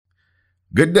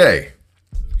Good day.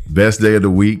 Best day of the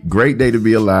week. Great day to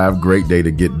be alive. Great day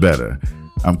to get better.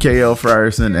 I'm KL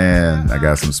Frierson, and I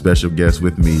got some special guests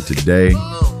with me today.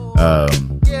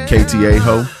 KTA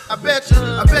Ho. I bet you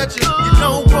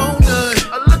don't want none.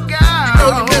 Look out. You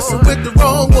know you're messing with the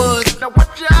wrong ones. Now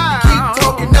watch out. Keep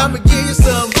talking, I'ma give you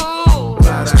some.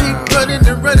 Just keep running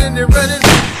and running and running.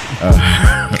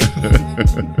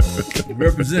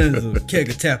 Representative of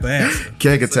Kegatappa-Assa.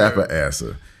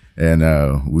 Kegatappa-Assa. And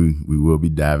we will be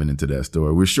diving into that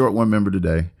story. We're short one member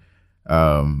today,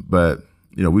 but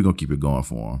you know we're gonna keep it going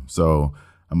for them. So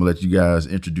I'm gonna let you guys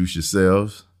introduce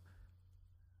yourselves.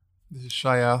 This is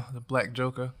Shaya, the Black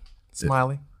Joker,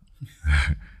 Smiley.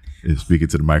 Speaking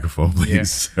to the microphone,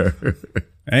 please, sir.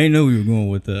 I didn't know we were going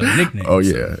with nicknames. Oh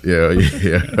yeah.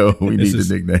 We need the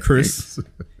nickname. Chris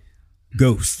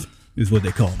Ghost is what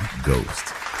they call me. Ghost,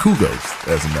 cool Ghost,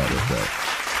 as a matter of fact.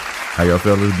 How y'all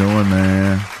fellas doing,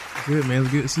 man? Good, man.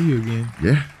 It's good to see you again.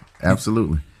 Yeah,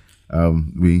 absolutely.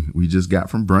 We just got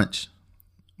from brunch.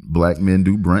 Black men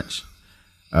do brunch.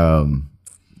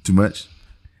 Too much?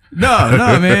 No,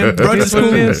 man. Brunch is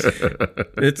cool.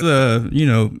 It's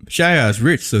Shaya's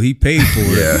rich, so he paid for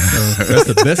it. Yeah. So that's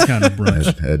the best kind of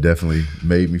brunch. That definitely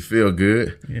made me feel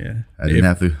good. Yeah. I didn't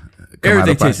have to come everything out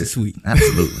of pocket. tasted sweet.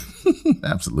 Absolutely.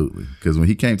 Absolutely. Because when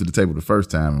he came to the table the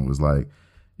first time and was like,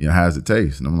 you know, how's it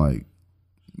taste? And I'm like,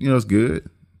 you know, it's good.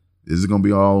 Is it going to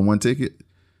be all one ticket?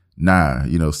 Nah,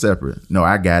 you know, separate. No,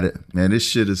 I got it. Man, this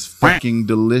shit is fucking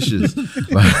delicious.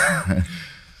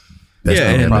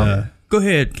 That's go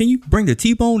ahead. Can you bring the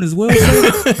T-bone as well,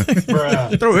 sir?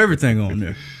 Throw everything on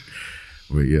there.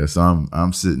 Well, yeah, so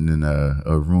I'm sitting in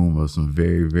a room of some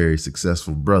very, very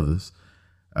successful brothers,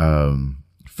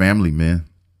 family men.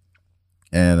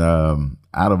 And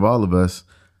out of all of us,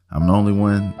 I'm the only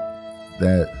one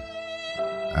that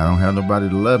I don't have nobody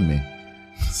to love me.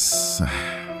 This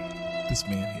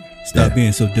man here. Stop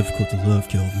being so difficult to love,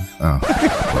 Kelvin. Oh,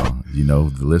 well, you know,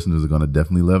 the listeners are going to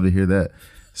definitely love to hear that,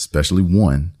 especially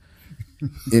one.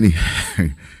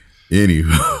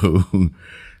 Anywho,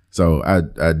 so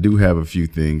I do have a few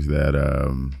things that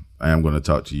I am going to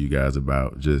talk to you guys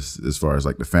about, just as far as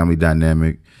like the family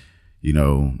dynamic, you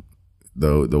know,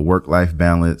 the work-life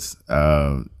balance.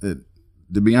 To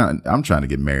be honest, I'm trying to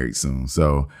get married soon,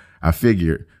 so I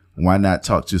figured why not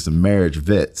talk to some marriage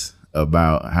vets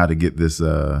about how to get this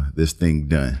thing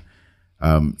done,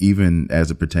 even as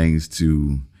it pertains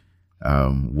to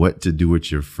what to do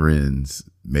with your friends,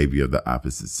 maybe of the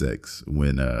opposite sex,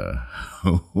 when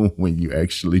when you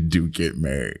actually do get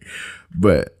married.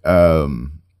 But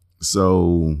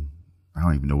so I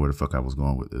don't even know where the fuck I was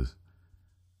going with this.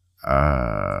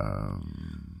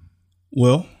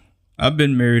 Well, I've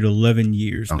been married 11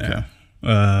 years now.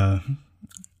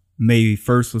 May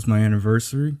 1st was my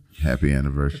anniversary. Happy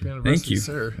anniversary. Thank you,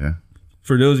 sir. Yeah.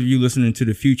 For those of you listening to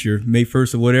the future, May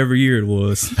 1st of whatever year it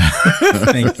was,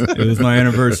 thank you. It was my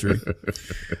anniversary.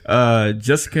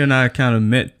 Jessica and I kind of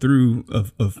met through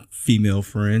a female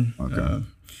friend. Okay.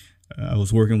 I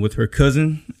was working with her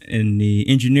cousin in the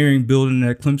engineering building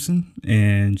at Clemson,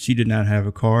 and she did not have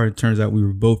a car. It turns out we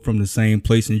were both from the same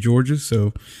place in Georgia,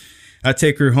 so I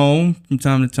take her home from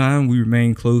time to time. We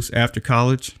remained close after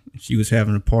college. She was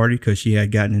having a party because she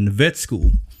had gotten into vet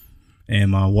school.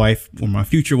 And my wife, or my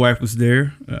future wife, was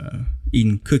there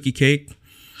eating cookie cake.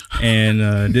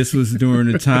 And this was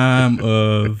during the time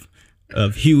of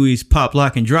Huey's Pop,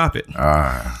 Lock, and Drop It.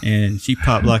 And she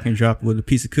popped, lock, and dropped it with a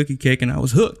piece of cookie cake, and I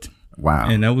was hooked. Wow.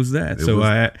 And that was that.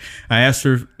 I asked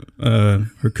her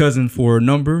her cousin for a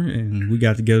number, and we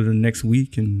got together the next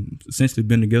week and essentially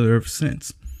been together ever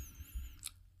since.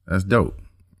 That's dope.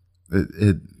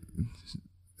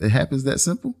 It happens that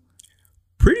simple?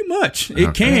 Pretty much.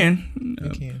 It can.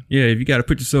 It can. Yeah, if you got to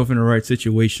put yourself in the right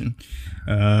situation.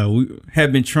 We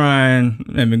have been trying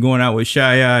and been going out with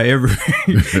Shaya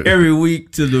every week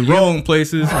to the wrong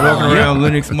places, walking around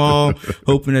Lenox Mall,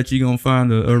 hoping that you're going to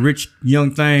find a rich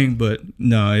young thing. But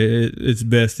no, it's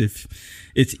best if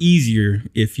it's easier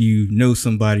if you know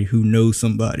somebody who knows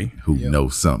somebody. Who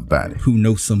knows somebody. Who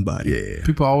knows somebody. Yeah.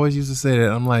 People always used to say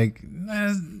that. I'm like,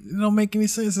 it don't make any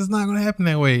sense. It's not going to happen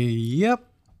that way. Yep.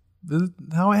 This is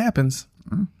how it happens.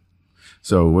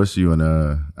 So what's you and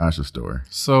Asha's story?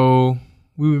 So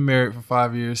we were married for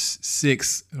 5 years,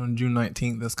 6 on June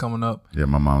 19th. That's coming up. Yeah,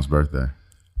 my mom's birthday.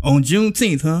 On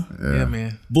Juneteenth, huh? Yeah,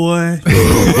 man. Boy,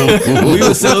 we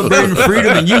were celebrating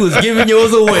freedom and you was giving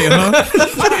yours away, huh?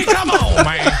 Hey, come on,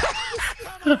 man.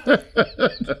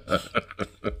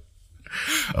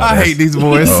 I hate these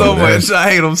boys so much. I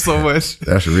hate them so much.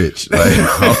 That's rich. Like,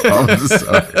 I'm just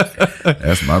sorry.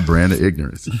 That's my brand of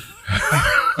ignorance.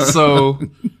 So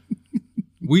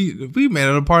we met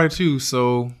at a party too.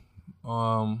 So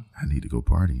I need to go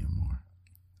partying more.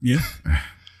 Yeah.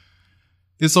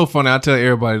 it's so funny. I tell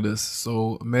everybody this.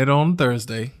 So I met her on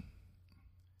Thursday,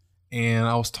 and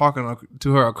I was talking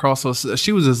to her across.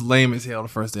 She was just lame as hell the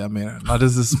first day I met her. Now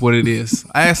this is what it is.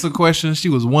 I asked her a question. She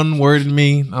was one wording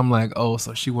me. I'm like, oh,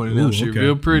 so she one of them. She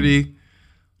real pretty,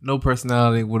 no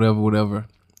personality, whatever.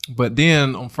 But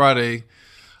then on Friday,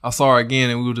 I saw her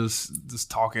again, and we were just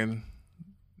talking.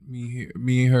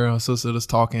 Me and her sister just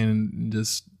talking and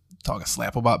just talking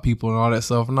slap about people and all that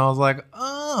stuff. And I was like,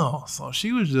 oh, so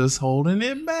she was just holding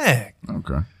it back.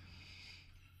 Okay.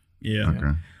 Yeah.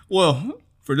 Okay. Well,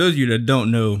 for those of you that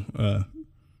don't know,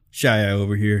 Shy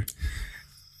over here,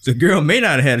 the girl may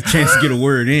not have had a chance to get a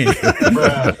word in.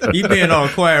 You being all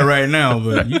quiet right now,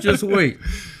 but you just wait.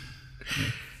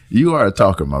 You are a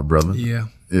talker, my brother. Yeah.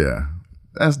 Yeah.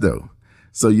 That's dope.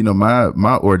 So,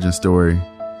 my origin story,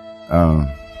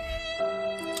 I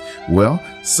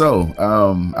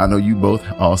know you both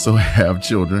also have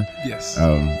children. Yes.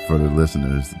 For the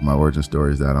listeners, my origin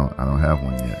story is that I don't have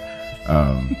one yet.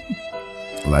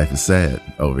 Life is sad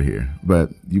over here,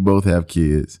 but you both have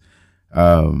kids.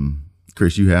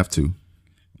 Chris, you have two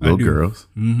little girls.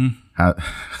 Mm-hmm.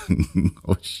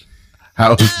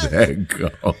 How's that go?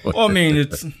 Well, I mean,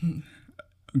 it's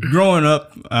growing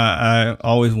up. I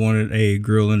always wanted a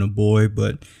girl and a boy,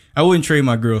 but I wouldn't trade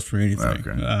my girls for anything.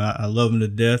 Okay. I love them to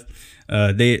death.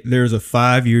 There's a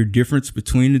 5-year difference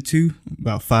between the two,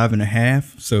 about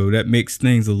 5.5. So that makes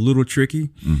things a little tricky.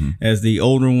 Mm-hmm. As the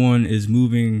older one is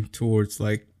moving towards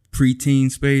like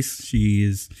preteen space, she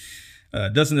is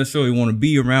doesn't necessarily want to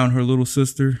be around her little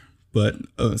sister, but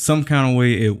some kind of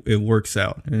way it works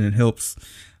out, and it helps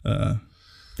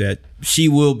that she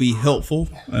will be helpful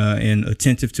and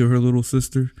attentive to her little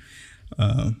sister.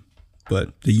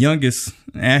 But the youngest,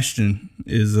 Ashton,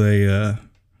 is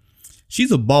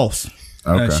she's a boss.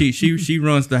 Okay. She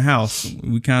runs the house.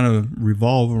 We kind of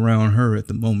revolve around her at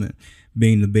the moment,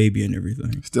 being the baby and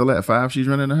everything. Still at 5, she's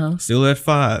running the house? Still at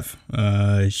 5.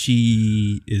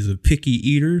 She is a picky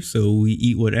eater, so we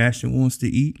eat what Ashton wants to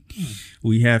eat.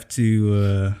 We have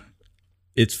to.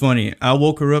 It's funny. I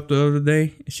woke her up the other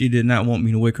day. She did not want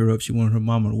me to wake her up. She wanted her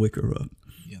mama to wake her up.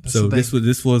 So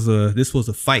this was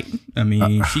a fight. I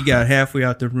mean, she got halfway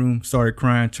out the room, started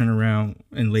crying, turned around,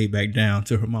 and laid back down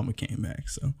till her mama came back.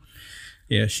 So,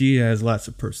 yeah, she has lots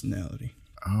of personality.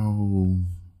 Oh,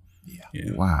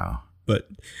 yeah. Wow. But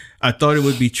I thought it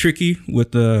would be tricky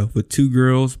with 2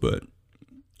 girls, but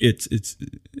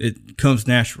it comes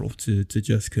natural to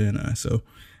Jessica and I. So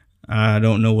I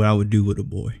don't know what I would do with a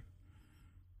boy.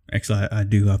 Actually, I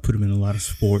do. I put them in a lot of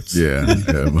sports. Yeah.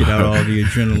 Get out all the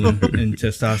adrenaline and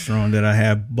testosterone that I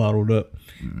have bottled up.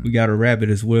 We got a rabbit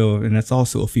as well, and that's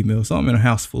also a female. So I'm in a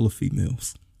house full of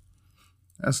females.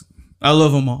 I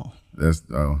love them all. That's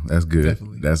good.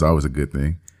 Definitely. That's always a good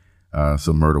thing.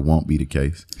 So murder won't be the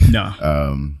case. No.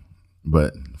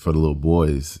 But for the little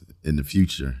boys in the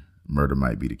future, murder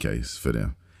might be the case for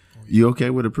them. You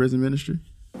okay with the prison ministry?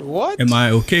 What? Am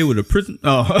I okay with a prison?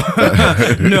 Oh,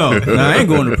 no, I ain't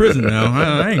going to prison now.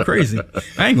 I ain't crazy.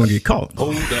 I ain't gonna get caught.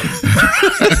 Hold up.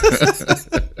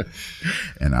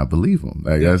 And I believe him.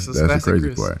 Like, that's the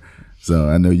crazy part. So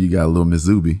I know you got a little Miss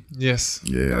Zuby. Yes.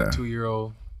 Yeah. Got a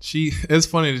 2-year-old. It's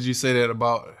funny that you say that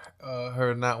about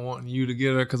her not wanting you to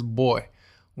get her, because boy,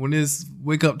 when it's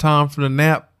wake up time for the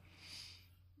nap,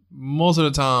 most of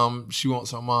the time she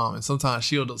wants her mom, and sometimes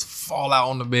she'll just fall out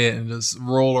on the bed and just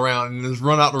roll around and just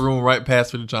run out the room right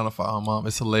past me trying to find her mom.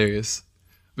 It's hilarious.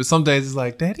 But some days it's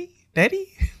like, daddy.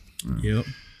 Yep.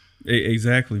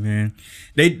 Exactly, man.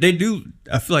 They do.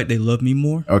 I feel like they love me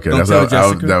more. Okay, Don't that's tell what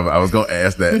I was going to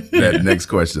ask that next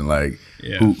question. Like,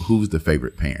 Yeah. who's the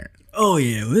favorite parent? Oh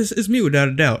yeah, it's me without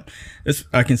a doubt.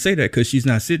 I can say that because she's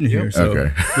not sitting here. So,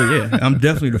 Okay. But yeah, I'm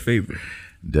definitely the favorite.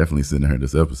 Definitely sending her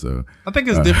this episode. I think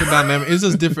it's different dynamics. It's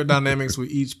just different dynamics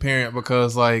with each parent,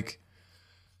 because like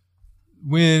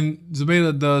when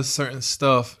Zabela does certain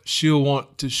stuff, she'll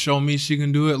want to show me she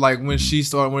can do it. Like when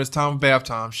when it's time for bath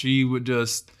time, she would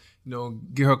just,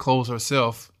 get her clothes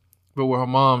herself. But with her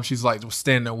mom, she's like just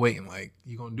standing there waiting, like,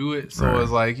 you gonna do it? So Right.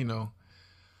 it's like,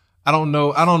 I don't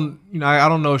know. I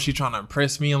don't know if she's trying to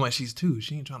impress me. I'm like, she's 2.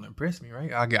 She ain't trying to impress me,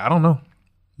 right? I don't know.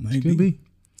 Might Could be.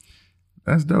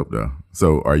 That's dope, though.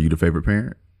 So are you the favorite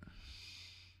parent?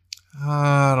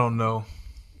 I don't know.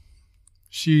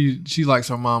 She likes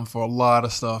her mom for a lot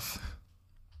of stuff.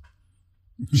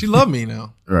 She loved me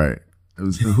now. Right.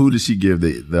 Who did she give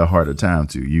the harder time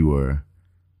to? You or?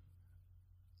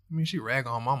 I mean, she rag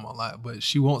on mom a lot, but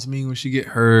she wants me when she get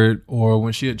hurt or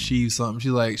when she achieves something.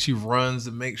 She runs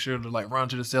to make sure to run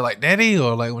to the cell like, daddy,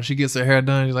 or like when she gets her hair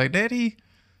done, she's like, daddy.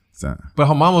 But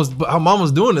her mom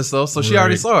was doing this stuff, so she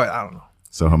already Right. saw it. I don't know.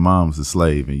 So her mom's a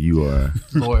slave and you are.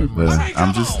 Lord, But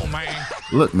I'm just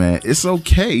look, man. It's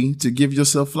okay to give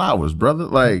yourself flowers, brother.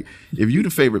 Like if you the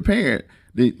favorite parent,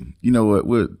 then, you know what?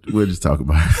 We'll just talk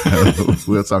about it.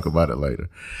 We'll talk about it later.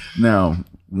 Now,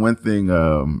 one thing,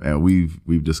 and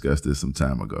we've discussed this some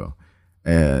time ago,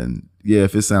 and yeah,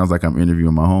 if it sounds like I'm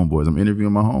interviewing my homeboys, I'm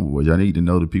interviewing my homeboys. I need to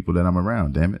know the people that I'm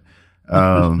around. Damn it.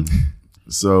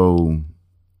 So,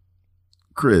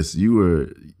 Chris, you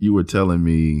were telling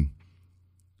me.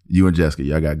 You and Jessica,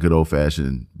 y'all got good old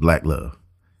fashioned black love.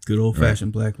 Good old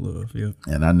fashioned black love. Yep.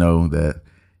 And I know that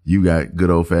you got good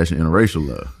old fashioned interracial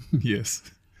love. yes.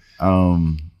 So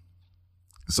I'm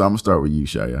gonna start with you,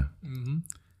 Shaya. Mm-hmm.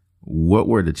 What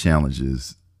were the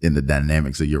challenges in the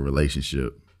dynamics of your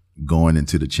relationship going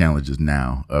into the challenges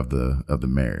now of the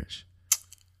marriage?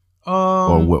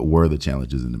 Or what were the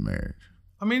challenges in the marriage?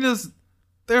 I mean,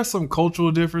 there's some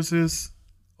cultural differences,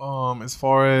 as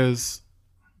far as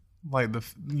like the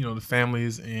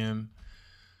families and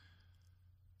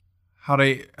how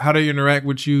they interact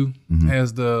with you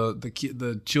as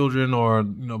the children or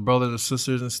brothers or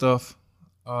sisters and stuff.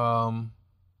 I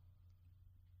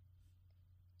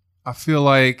feel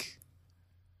like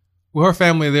with her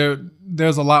family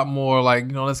there's a lot more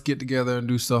like let's get together and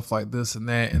do stuff like this and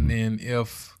that, and then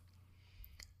if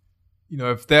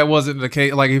that wasn't the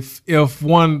case, like if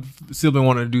one sibling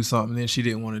wanted to do something, then she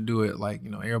didn't want to do it. Like,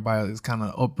 everybody is kind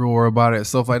of uproar about it and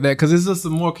stuff like that. Cause it's just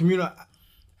it's more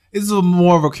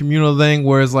of a communal thing.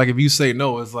 Whereas like, if you say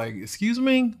no, it's like, excuse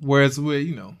me. Whereas with,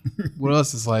 with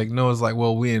us, it's like, no, it's like,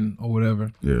 well, win or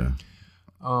whatever. Yeah.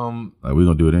 Like we're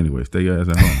gonna do it anyway. Stay your ass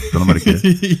at home. Don't nobody care.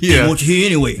 Yeah. Want you here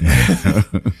anyway.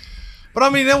 But I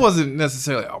mean, that wasn't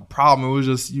necessarily a problem. It was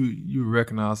just you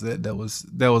recognize that was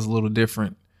a little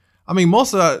different. I mean,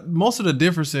 most of the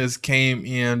differences came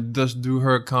in just through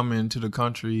her coming to the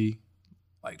country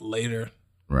like later.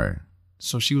 Right.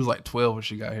 So she was like 12 when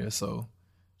she got here. So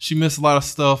she missed a lot of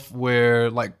stuff where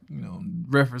like,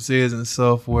 references and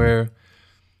stuff where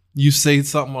you say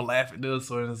something or laugh at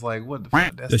this, or it's like, what the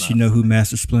fuck? Does she know who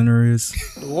Master Splinter is?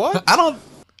 What?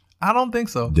 I don't think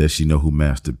so. Does she know who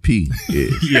Master P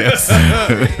is? Yes.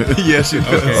 Yes, she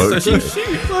does.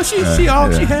 So she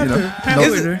had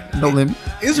her with her. No limit.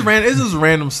 It's just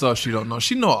random stuff she don't know.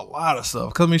 She know a lot of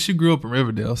stuff. Cause I mean, she grew up in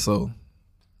Riverdale, so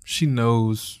she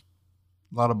knows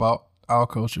a lot about our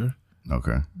culture.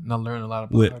 Okay. And I learned a lot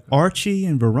about With our culture. Archie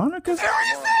and Veronica?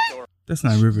 That's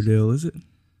not Riverdale, is it?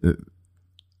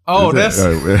 Oh, that's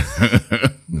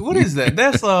what is that?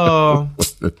 That's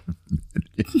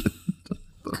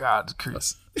God,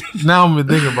 Chris. Now I'm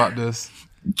thinking about this.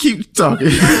 Keep talking,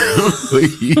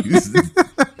 please.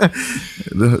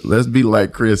 Let's be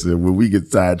like Chris, and when we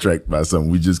get sidetracked by something,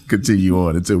 we just continue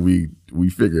on until we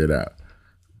figure it out.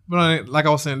 But like I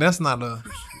was saying, that's not a.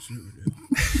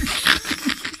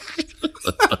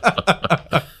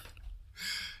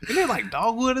 Isn't it like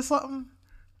Dogwood or something?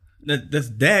 That's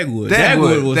Dagwood.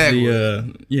 Dagwood was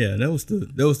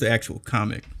Dagwood. that was the actual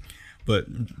comic. But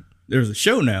there's a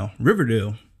show now,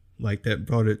 Riverdale, like that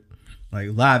brought it like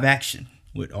live action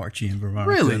with Archie and Veronica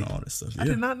Really? and all this stuff. I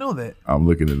did not know that. I'm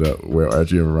looking it up where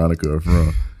Archie and Veronica are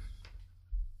from.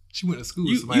 She went to school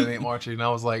with somebody named Archie, and I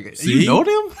was like, See? you know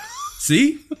them?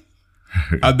 See?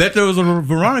 I bet there was a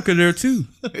Veronica there too.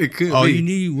 It could All be. you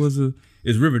need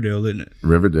is Riverdale, isn't it?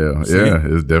 Riverdale. See? Yeah,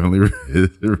 it's definitely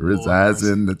it resides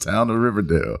in the town of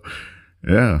Riverdale.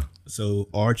 Yeah. So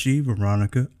Archie,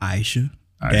 Veronica, Aisha,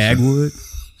 Aisha. Dagwood,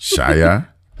 Shia.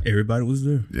 everybody was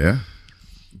there. Yeah.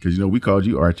 Because we called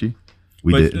you Archie.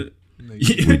 We didn't.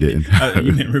 We didn't.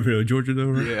 You meant Riverdale, Georgia, though,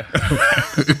 right? Yeah.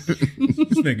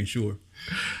 Just making sure.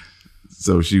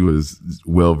 So she was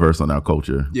well versed on our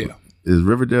culture. Yeah. Is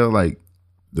Riverdale like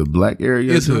the black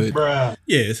area? It's hood. Yeah,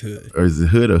 it's hood. Or is it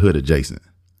hood or hood adjacent?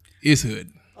 It's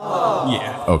hood.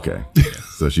 Yeah, Okay.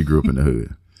 So she grew up in the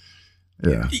hood.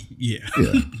 Yeah. yeah.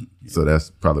 Yeah. So that's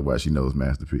probably why she knows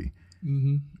Master P.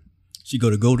 She go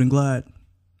to Golden Glide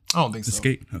I don't think to so.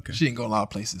 skate. Okay. She didn't go a lot of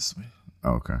places.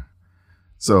 Okay.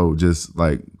 So just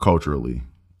like culturally.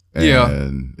 Yeah.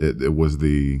 And it was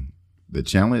the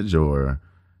challenge or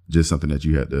just something that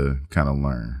you had to kind of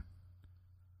learn?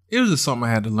 It was just something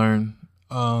I had to learn.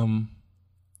 I'm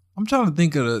trying to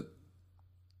think of the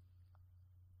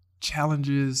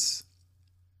challenges.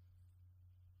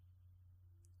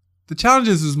 The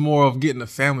challenges is more of getting the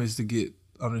families to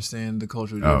understand the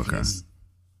cultural difference.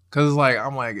 Cause like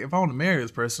I'm like, if I want to marry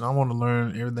this person, I want to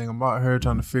learn everything about her,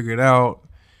 trying to figure it out.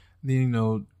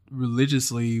 Then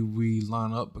religiously we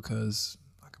line up because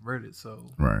I converted. So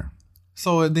Right.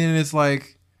 then it's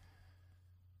like,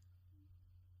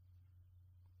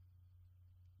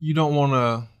 you don't want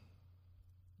to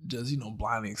just,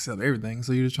 blindly accept everything.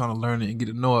 So you're just trying to learn it and get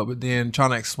to know it, but then trying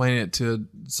to explain it to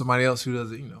somebody else who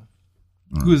doesn't,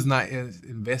 who is not as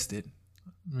invested.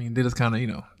 I mean, they just kind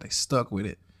of, they stuck with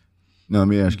it. Now, let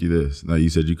me ask you this. Now, you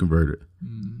said you converted.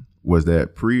 Was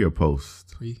that pre or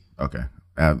post? Pre. Okay.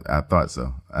 I thought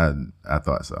so. I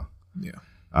thought so. Yeah.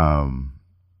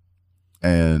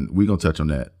 And we're going to touch on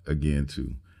that again,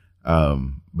 too.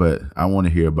 But I want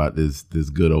to hear about this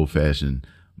good old-fashioned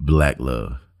black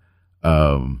love.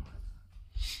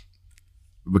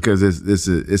 Because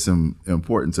it's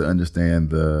important to understand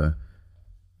the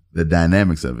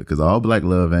dynamics of it, because all black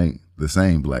love ain't the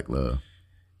same black love.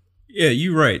 Yeah,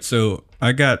 you're right. So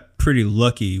I got pretty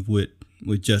lucky with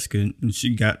Jessica, and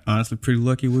she got honestly pretty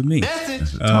lucky with me. Talk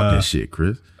that shit,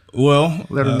 Chris. Well,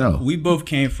 let her know. We both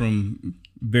came from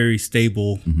very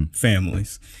stable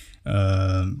families,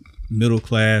 middle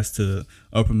class to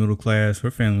upper middle class.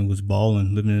 Her family was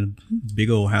balling, living in a big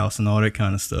old house and all that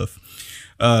kind of stuff.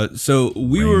 So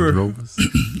we Range Rovers,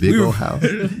 big old house,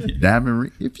 diamond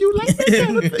ring, if you like that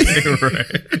kind of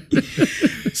thing.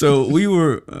 Right. So we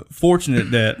were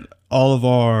fortunate that all of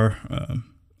our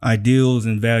ideals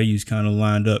and values kind of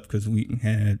lined up, because we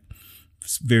had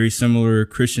very similar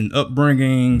Christian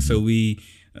upbringing. So we,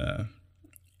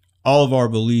 all of our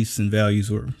beliefs and values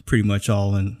were pretty much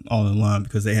all in line,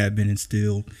 because they had been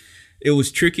instilled. It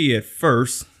was tricky at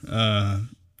first.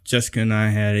 Jessica and I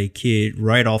had a kid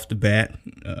right off the bat.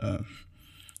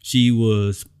 She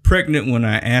was pregnant when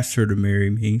I asked her to marry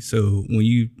me. So when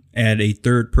you add a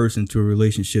third person to a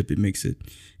relationship, it makes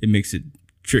it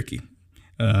tricky.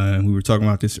 We were talking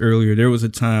about this earlier. There was a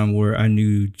time where I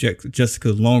knew Jessica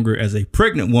longer as a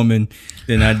pregnant woman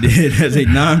than I did as a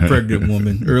non-pregnant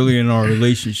woman early in our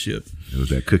relationship. It was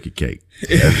that cookie cake.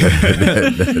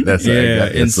 That's how it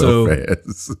got and so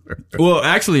fast. Well,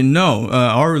 actually, no.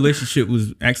 Our relationship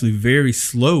was actually very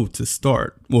slow to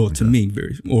start. Well, to me,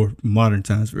 or modern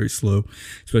times, very slow,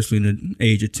 especially in the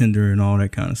age of Tinder and all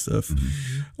that kind of stuff. Mm-hmm.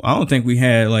 I don't think we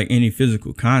had like any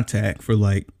physical contact for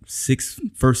like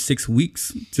first 6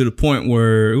 weeks, to the point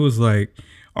where it was like,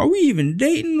 are we even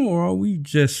dating or are we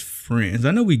just friends?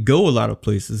 I know we go a lot of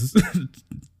places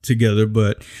together,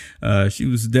 but she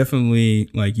was definitely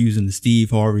like using the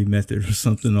Steve Harvey method or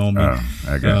something on me.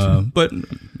 I got you. But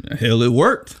hell, it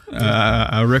worked.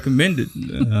 I recommend it.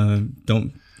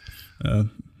 Don't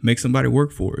make somebody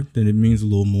work for it. Then it means a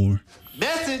little more.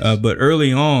 But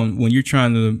early on, when you're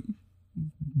trying to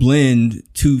blend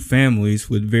two families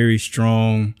with very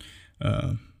strong,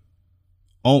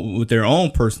 with their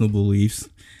own personal beliefs,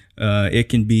 it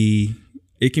can be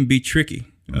tricky,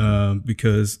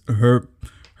 because her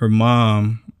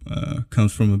mom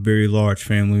comes from a very large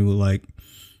family with like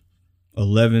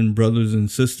 11 brothers and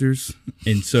sisters.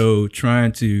 And so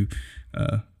trying to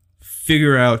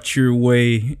figure out your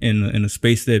way in a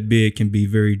space that big can be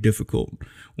very difficult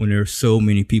when there are so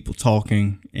many people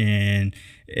talking, and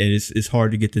it's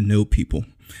hard to get to know people.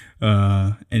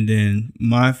 And then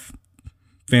my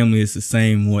family is the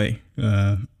same way.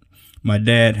 My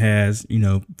dad has,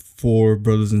 4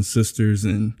 brothers and sisters,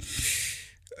 and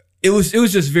it was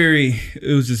just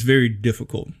very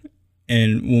difficult.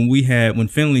 And when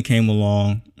Finley came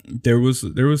along, there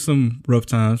was some rough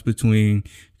times between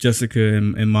Jessica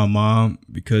and my mom,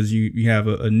 because you have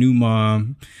a new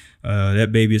mom.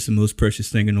 That baby is the most precious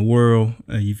thing in the world.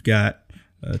 You've got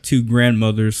 2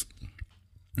 grandmothers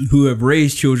who have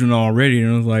raised children already,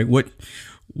 and I was like,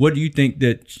 what do you think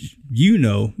that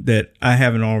that I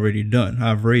haven't already done?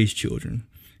 I've raised children.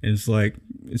 And it's like,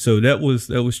 so that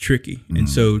was tricky. Mm-hmm. And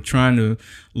so trying to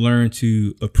learn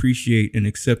to appreciate and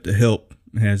accept the help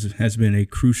has been a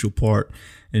crucial part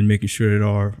in making sure that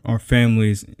our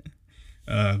families,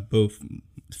 both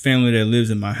family that lives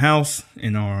in my house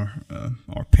and our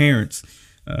parents,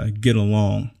 get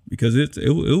along, because it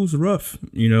was rough.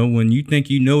 When you think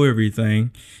you know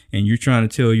everything and you're trying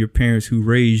to tell your parents who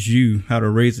raised you how to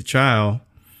raise a child,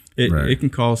 it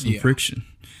can cause some friction.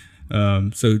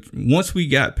 So once we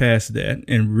got past that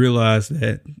and realized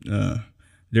that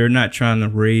they're not trying to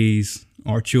raise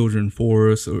our children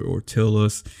for us or tell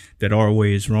us that our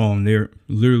way is wrong, they're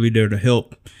literally there to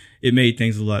help, it made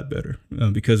things a lot better,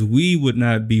 because we would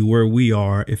not be where we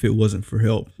are if it wasn't for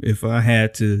help. If I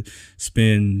had to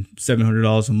spend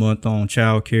 $700 a month on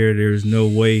childcare, there's no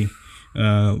way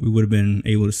we would have been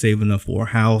able to save enough for a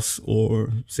house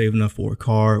or save enough for a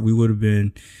car. We would have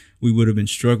been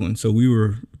struggling. So we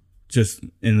were just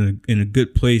in a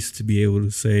good place to be able to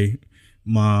say,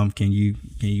 Mom, can you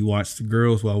watch the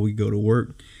girls while we go to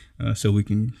work, so we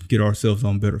can get ourselves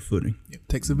on better footing. It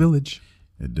takes a village.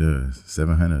 It does.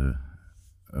 $700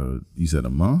 You said a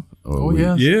month? Or a Oh, week?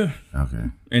 yeah. Yeah, Okay.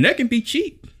 and that can be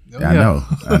cheap. Oh, Yeah,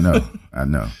 I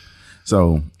know.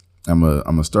 So I'm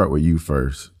gonna start with you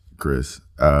first, Chris.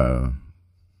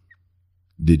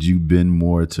 Did you bend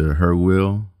more to her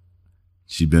will?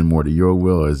 She bend more to your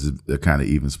will, or is it a kind of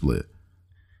even split?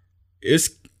 It's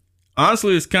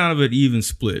honestly, it's kind of an even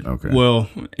split. Okay. Well,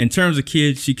 in terms of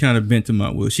kids, she kind of bent to my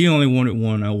will. She only wanted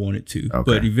one, I wanted two. Okay.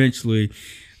 But eventually,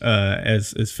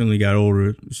 as Finley got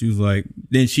older, she was like,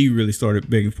 then she really started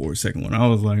begging for a second one. I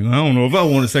was like, I don't know if I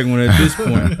want a second one at this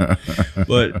point.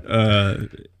 But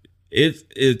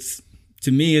it's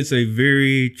to me, it's a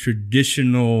very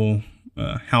traditional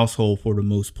household for the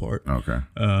most part. Okay.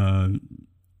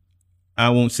 I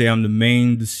won't say I'm the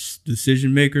main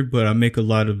decision maker, but I make a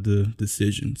lot of the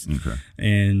decisions. Okay.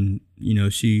 And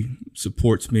she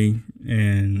supports me,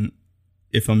 and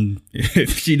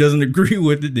if she doesn't agree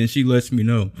with it, then she lets me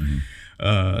know.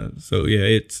 Mm-hmm. So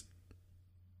yeah,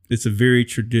 it's a very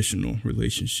traditional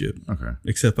relationship. Okay.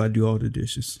 Except I do all the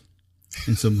dishes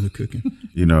and some of the cooking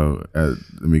Let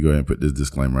me go ahead and put this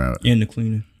disclaimer out. and the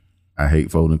cleaning. I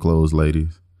hate folding clothes,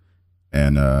 ladies,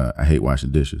 and I hate washing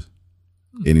dishes.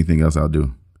 Anything else I'll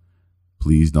do.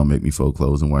 Please don't make me fold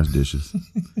clothes and wash dishes.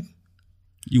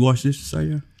 You wash dishes,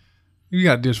 Saya? You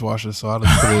got a dishwasher, so I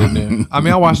just put it in there. I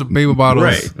mean, I wash the baby bottles.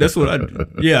 Right. That's what I do.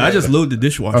 Yeah, I just load the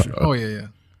dishwasher. Oh, yeah.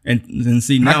 And then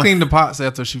see now. I clean the pots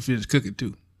after she finished cooking,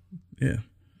 too. Yeah.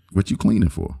 What you cleaning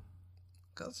for?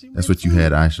 That's what you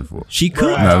had Aisha for. She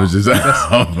cooked. No, I was just.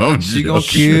 She gonna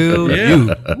kill Yeah.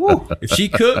 you. Woo. If she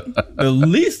cooked, the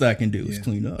least I can do is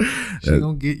clean up. She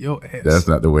gonna get your ass. That's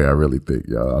not the way I really think,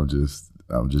 y'all. I'm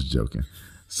just joking.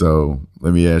 So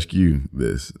let me ask you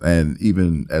this, and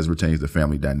even as pertains to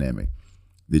family dynamic,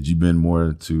 did you bend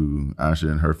more to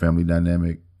Asha and her family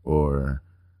dynamic, or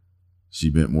she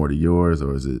bent more to yours,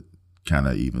 or is it kind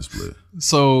of even split?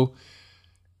 So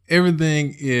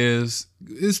everything is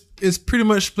pretty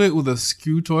much split with a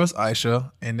skew towards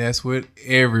Aisha, and that's with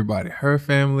everybody. Her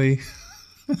family,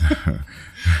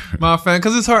 my family,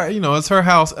 because it's her. It's her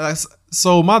house.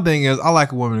 So my thing is, I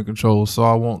like a woman in control. So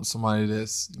I want somebody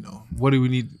that's, what do we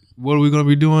need? What are we gonna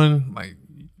be doing? Like,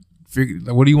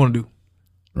 what do you want to do?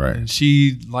 Right. And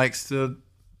she likes to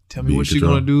tell me Be in what she's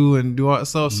control. gonna do and do all that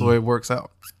stuff. So it works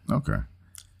out. Okay.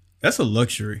 That's a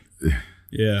luxury.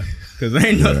 Yeah. Because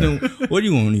ain't nothing. What do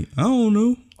you want to eat? I don't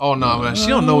know. Oh no, man, she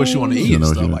don't know what she want to eat and know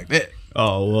what stuff she like that.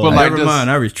 Oh, well, But like never this- mind.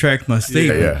 I retract my Yeah,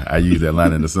 statement. I use that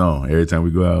line in the song. Every time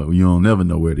we go out, you don't never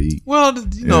know where to eat. Well,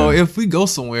 if we go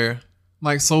somewhere,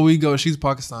 she's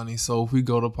Pakistani, so if we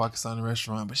go to a Pakistani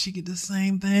restaurant, but she get the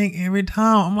same thing every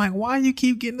time. I'm like, why you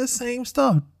keep getting the same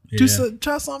stuff? Yeah.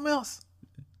 Try something else.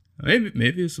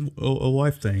 Maybe it's a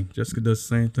wife thing. Jessica does the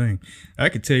same thing. I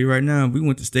could tell you right now, if we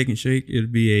went to Steak and Shake,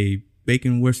 it'd be a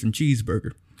bacon Western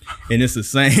cheeseburger. And it's the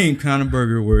same kind of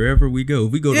burger wherever we go.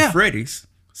 If we go Yeah. to Freddy's,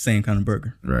 same kind of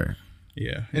burger. Right.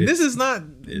 Yeah. And this is not.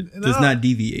 it does not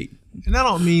deviate. And I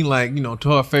don't mean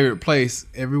to our favorite place.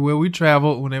 Everywhere we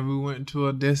traveled, whenever we went to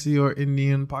a Desi or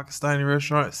Indian, Pakistani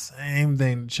restaurant, same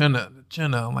thing. The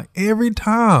chana. I'm like, every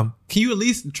time. Can you at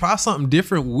least try something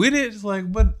different with it? It's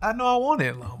like, but I know I want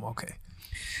it. I'm okay.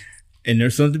 And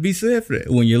there's something to be said for that.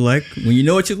 When you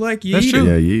know what you like, you That's eat true. it.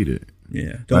 Yeah, you eat it.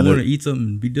 Yeah. I Don't know- want to eat something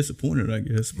and be disappointed, I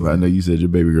guess. Well, I know you said your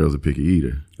baby girl's a picky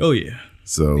eater, Oh, yeah.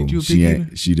 so Ain't you a she picky ain't.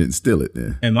 eater? She didn't steal it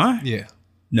then. Am I? Yeah.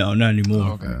 No, not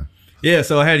anymore. Okay. Yeah,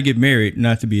 so I had to get married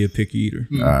not to be a picky eater.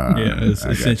 Yeah, it's I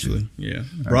got essentially. Yeah.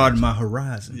 Broaden my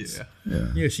horizons.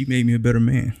 Yeah. Yeah, she made me a better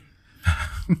man.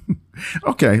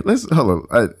 Okay, let's hold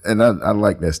on. I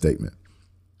like that statement.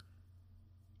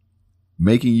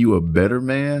 Making you a better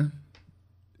man,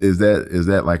 is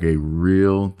that like a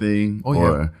real thing? Oh,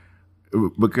 yeah.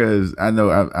 Because I know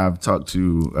I've talked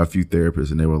to a few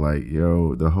therapists and they were like,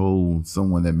 yo, the whole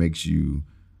someone that makes you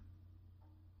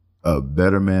a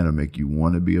better man or make you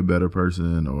want to be a better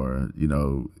person, or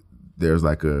there's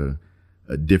like a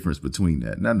difference between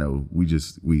that. And I know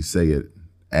we say it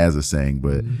as a saying,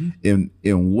 but in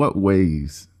what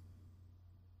ways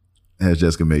has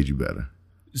Jessica made you better?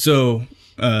 So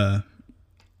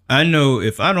I know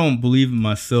if I don't believe in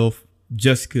myself,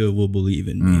 Jessica will believe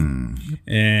in me.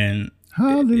 And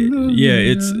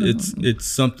Hallelujah. it's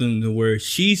something to where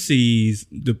she sees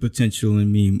the potential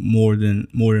in me more than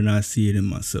I see it in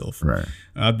myself. Right.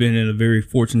 I've been in a very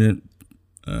fortunate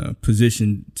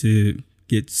position to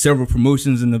get several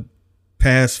promotions in the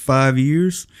past 5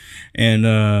 years,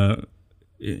 and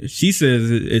she says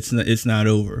it's not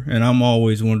over, and I'm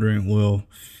always wondering, well,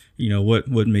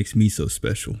 what makes me so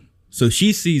special? So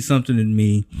she sees something in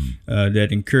me that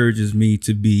encourages me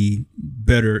to be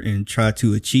better and try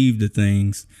to achieve the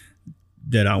things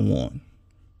that I want.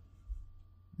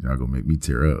 Y'all gonna make me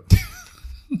tear up.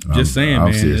 Just saying,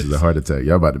 I'm man. serious as a heart attack.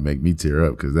 Y'all about to make me tear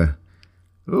up because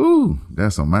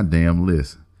that's on my damn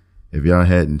list. If y'all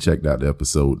hadn't checked out the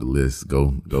episode, the list,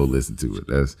 go listen to it.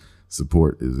 That's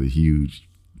support is a huge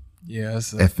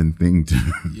it's effing thing to.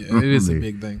 Yeah, it is a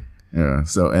big thing. Yeah.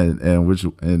 So and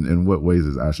in what ways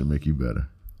does Asha make you better?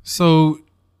 So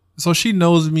she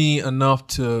knows me enough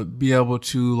to be able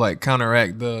to like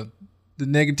counteract the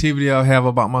negativity I have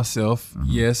about myself.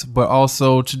 Yes, but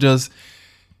also to just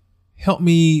help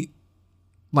me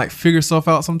like figure stuff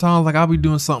out sometimes. Like I'll be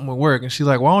doing something with work and she's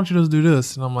like, why don't you just do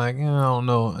this? And I'm like, I don't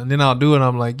know. And then I'll do it. And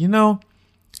I'm like,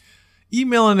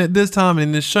 emailing at this time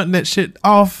and then shutting that shit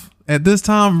off at this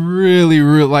time really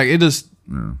like it just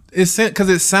it's because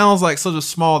it sounds like such a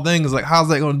small thing. It's like, how's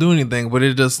that gonna do anything? But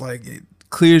it just like it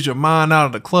clears your mind out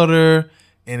of the clutter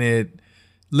and it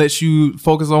lets you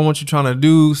focus on what you're trying to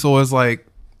do. So it's like,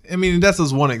 I mean, that's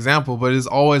just one example, but it's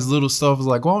always little stuff. It's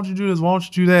like, why don't you do this? Why don't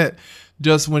you do that?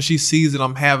 Just when she sees that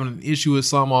I'm having an issue with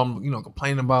something, I'm,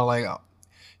 complaining about, like,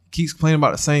 keeps complaining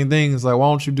about the same thing. It's like, why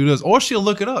don't you do this? Or she'll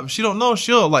look it up. If she don't know,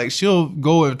 she'll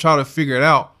go and try to figure it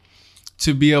out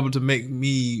to be able to make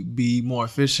me be more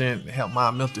efficient, help my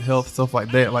mental health, stuff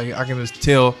like that. Like I can just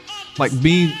tell, like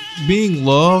being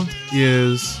loved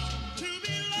is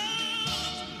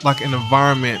like an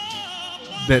environment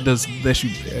that lets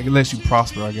you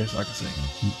prosper, I guess I could say.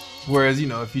 Whereas,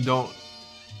 if you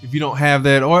don't have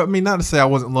that, or I mean, not to say I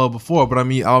wasn't loved before, but I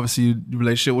mean, obviously the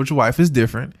relationship with your wife is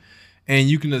different, and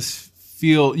you can just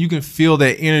feel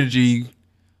that energy,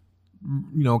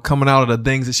 coming out of the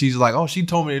things that she's like, oh, she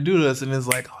told me to do this, and it's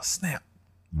like, oh, snap.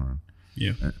 Right.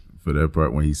 Yeah. For that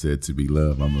part when he said to be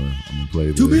loved, I'm gonna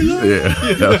play this. To be loved.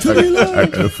 Yeah. To be loved. I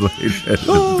gotta play that.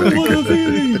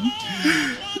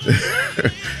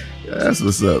 That's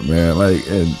what's up, man. Like,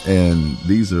 and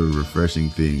these are refreshing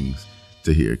things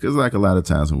to hear, because like a lot of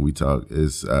times when we talk,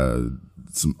 it's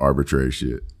some arbitrary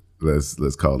shit.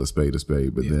 Let's call a spade,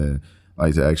 but then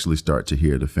like to actually start to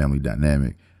hear the family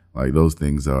dynamic, like those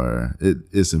things are.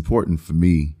 It's important for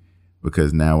me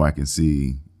because now I can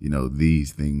see,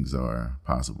 these things are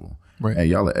possible. Right. And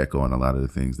y'all are echoing a lot of the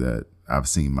things that I've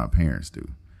seen my parents do,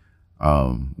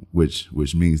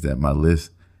 which means that my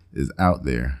list is out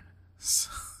there.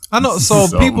 I know. So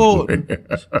people, somewhere.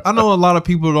 I know a lot of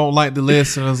people don't like the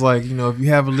list, and it's like, if you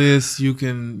have a list, you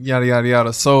can yada yada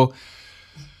yada. So,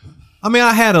 I mean,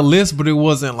 I had a list, but it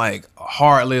wasn't like a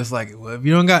hard list. Like, well, if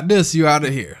you don't got this, you're out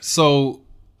of here. So,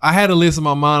 I had a list in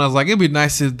my mind. I was like, it'd be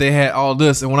nice if they had all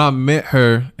this. And when I met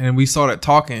her and we started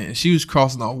talking, she was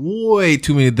crossing off way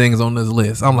too many things on this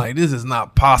list. I'm like, this is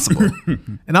not possible.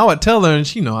 And I would tell her, and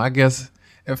she, I guess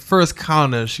at first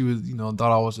kind of she was,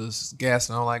 thought I was just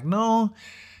gassing. I'm like, no.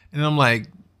 And I'm like,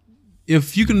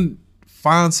 if you can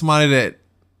find somebody that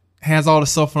has all the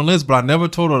stuff on the list, but I never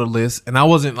told her the list, and I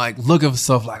wasn't like looking for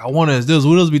stuff like I wanted this,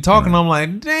 what else be talking? I'm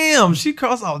like, damn, she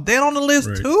crossed off that on the list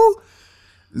too.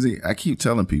 See, I keep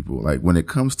telling people, like, when it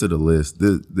comes to the list,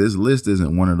 this list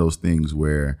isn't one of those things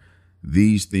where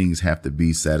these things have to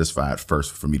be satisfied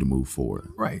first for me to move forward.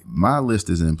 Right. My list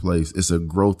is in place. It's a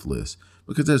growth list,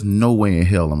 because there's no way in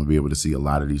hell I'm gonna be able to see a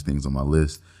lot of these things on my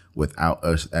list without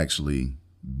us actually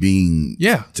being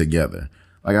together.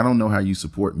 Like, I don't know how you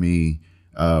support me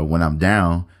when I'm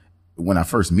down when I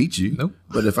first meet you. Nope.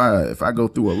 But if I go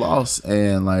through a loss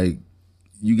and like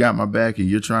you got my back and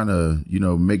you're trying to,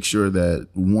 make sure that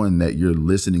that you're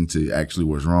listening to actually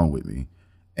what's wrong with me,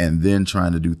 and then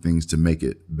trying to do things to make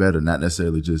it better, not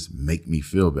necessarily just make me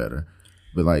feel better,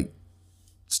 but like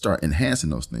start enhancing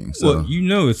those things. So,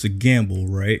 well, it's a gamble,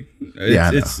 right?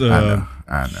 I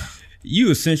know.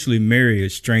 You essentially marry a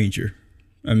stranger.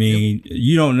 I mean,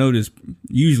 you don't know this.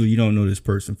 Usually, you don't know this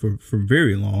person for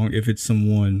very long. If it's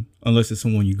unless it's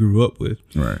someone you grew up with.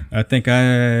 Right. I think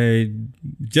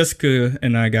Jessica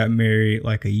and I got married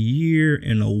like a year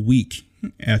and a week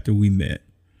after we met,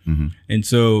 and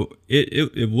so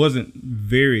it wasn't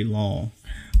very long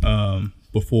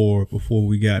before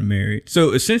we got married.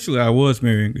 So essentially, I was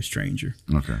marrying a stranger.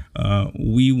 Okay.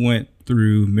 We went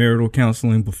through marital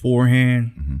counseling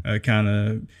beforehand. I kind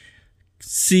of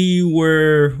see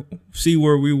where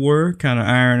we were, kind of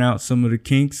iron out some of the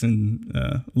kinks and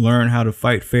learn how to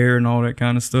fight fair and all that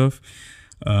kind of stuff.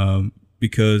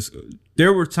 Because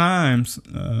there were times,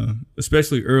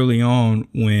 especially early on,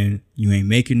 when you ain't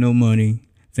making no money,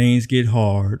 things get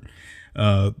hard.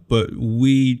 But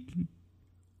we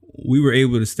were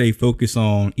able to stay focused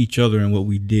on each other and what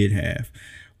we did have.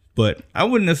 But I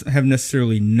wouldn't have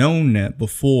necessarily known that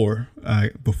before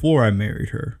I married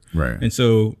her. Right. And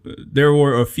so there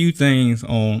were a few things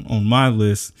on my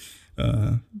list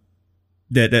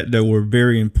that were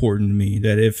very important to me.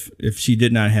 That if she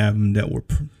did not have them, that were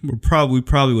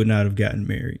probably would not have gotten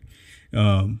married.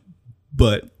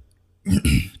 But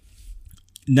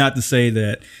not to say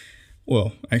that.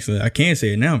 Well, actually, I can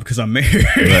say it now because I'm married.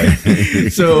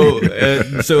 Right.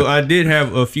 So I did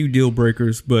have a few deal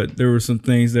breakers, but there were some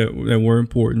things that were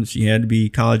important. She had to be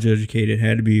college educated,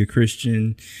 had to be a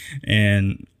Christian,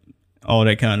 and all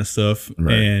that kind of stuff.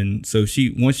 Right. And so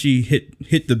once she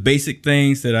hit the basic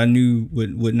things that I knew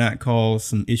would not cause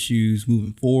some issues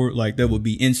moving forward, like that would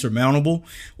be insurmountable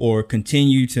or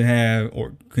continue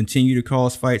to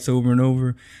cause fights over and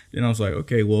over, then I was like,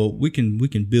 okay, well, we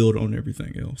can build on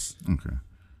everything else. Okay.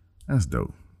 That's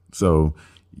dope. So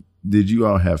did you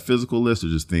all have physical lists or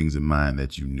just things in mind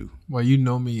that you knew? Well, you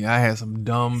know me. I had some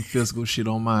dumb physical shit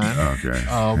on mine. Okay.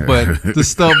 But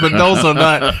those are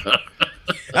not.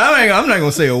 I'm not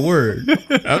gonna say a word.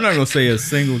 I'm not gonna say a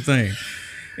single thing.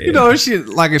 Yeah. You know,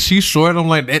 if she's short, I'm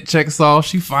like, that checks off.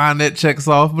 She fine, that checks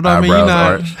off. But I mean, you're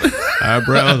not.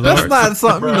 Eyebrows. That's not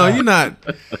something. You know, you're not.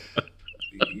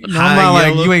 I'm not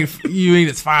like you ain't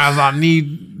as fine as I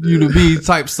need you to be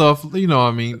type stuff. You know what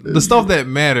I mean? The stuff that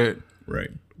mattered. Right.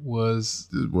 Was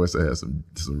this boy had some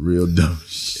real dumb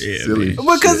silly shit.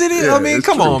 Because it is. Yeah, I mean,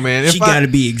 come on, man. She got to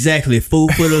be exactly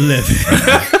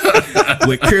 4'11"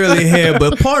 with curly hair,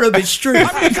 but part of it straight.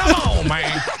 I mean, come on,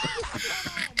 man.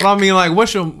 But I mean, like,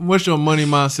 what's your money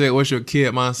mindset? What's your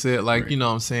kid mindset? Like, right. You know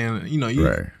what I'm saying? You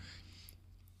know,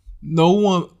 no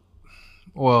one.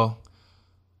 Well,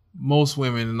 most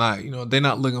women are not. You know, they're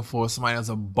not looking for somebody that's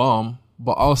a bum.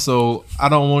 But also, I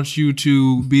don't want you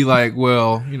to be like,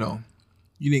 well, you know.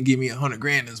 You didn't give me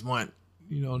 $100,000 this month.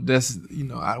 You know, that's, you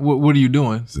know, what are you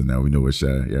doing? So now we know what Shy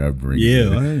brings.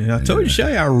 Yeah, I told you,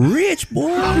 Shy, I'm rich,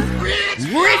 boy.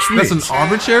 Rich. That's an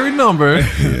arbitrary number.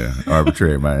 Yeah,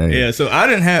 arbitrary, man. Yeah, so I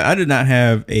did not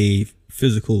have a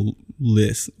physical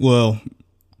list. Well,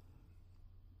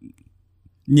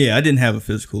 yeah, I didn't have a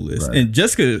physical list. Right. And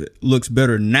Jessica looks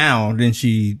better now than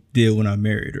she did when I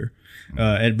married her.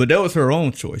 But that was her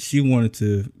own choice. She wanted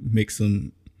to make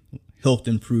some health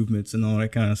improvements and all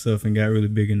that kind of stuff and got really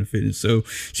big into fitness. So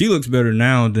she looks better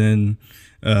now than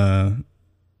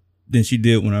she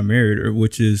did when I married her,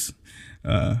 which is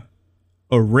a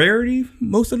rarity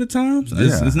most of the times.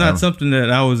 Yeah, it's not something that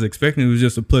I was expecting. It was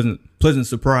just a pleasant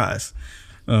surprise.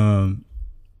 So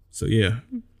yeah.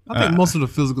 I think most of the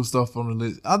physical stuff on the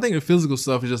list, I think the physical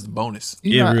stuff is just a bonus.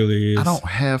 It really is. I don't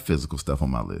have physical stuff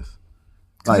on my list.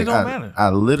 Like, it don't matter. I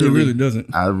literally, it really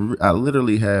doesn't. I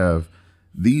literally have,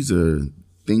 these are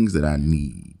things that I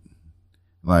need.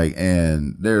 Like,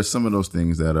 and there's some of those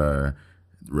things that are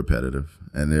repetitive,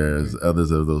 and there's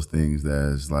others of those things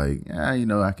that's like, you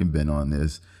know, I can bend on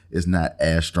this. It's not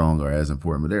as strong or as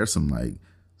important, but there are some like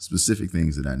specific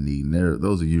things that I need, and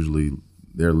those are usually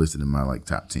they're listed in my like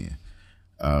top 10.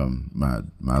 My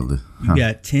list. You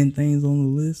got 10 things on the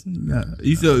list.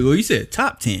 You said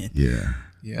top 10. Yeah.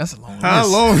 Yeah, that's a long list. How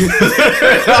long?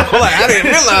 I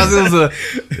didn't realize it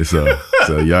was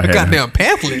so y'all had goddamn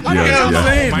pamphlet.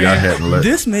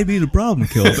 This may be the problem,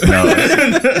 Kelvin. No,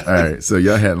 all right, so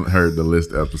y'all hadn't heard the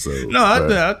list episode. No,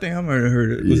 I think I might have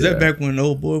heard it. Was that back when the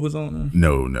old boy was on there?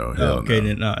 No, hell okay, no.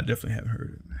 then no, I definitely haven't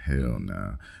heard it. Hell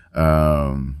no.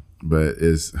 But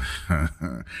it's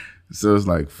so it's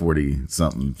like 40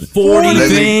 something. 40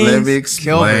 things. Let me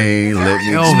explain.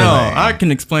 No, I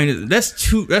can explain it. That's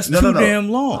too damn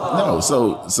long. No,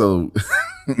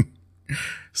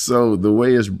 so the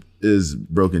way is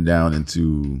broken down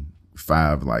into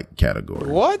 5 like categories.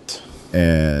 What?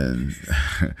 And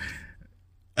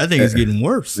I think it's getting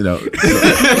worse. You know,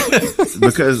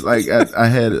 because like I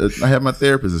had my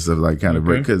therapist and stuff like kind of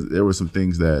break, because there were some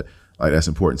things that like that's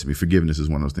important to me. Forgiveness is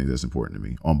one of those things that's important to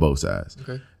me on both sides.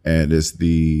 Okay. And it's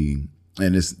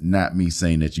not me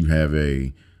saying that you have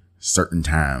a certain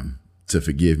time to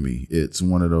forgive me. It's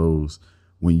one of those,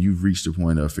 when you've reached the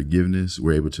point of forgiveness,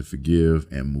 we're able to forgive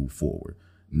and move forward,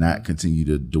 not continue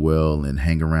to dwell and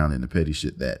hang around in the petty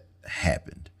shit that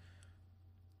happened.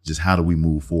 Just how do we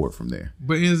move forward from there?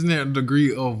 But isn't there a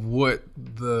degree of what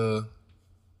the?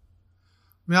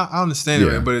 I mean, I understand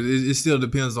it, but it still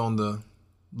depends on the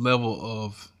level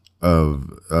of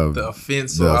the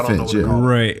offense. So I don't know what to call it.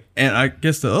 Right. And I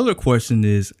guess the other question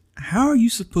is, how are you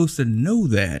supposed to know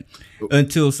that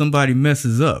until somebody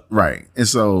messes up? Right.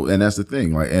 And that's the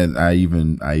thing. Like, and I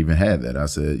even had that. I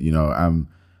said, you know,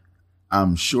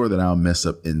 I'm sure that I'll mess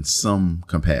up in some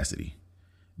capacity.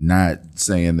 Not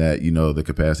saying that, you know, the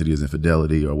capacity is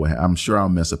infidelity or what. I'm sure I'll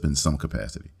mess up in some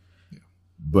capacity. Yeah.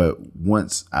 But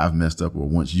once I've messed up, or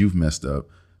once you've messed up,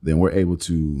 then we're able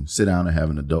to sit down and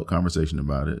have an adult conversation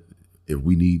about it. If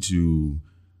we need to,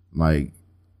 like,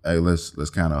 hey, let's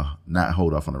kind of not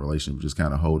hold off on the relationship, just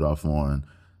kind of hold off on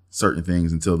certain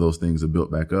things until those things are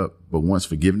built back up. But once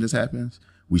forgiveness happens,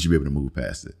 we should be able to move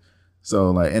past it.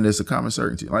 So like, and it's a common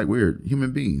certainty. Like, we're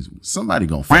human beings. Somebody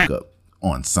gonna fuck up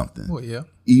on something. Well, yeah.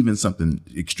 Even something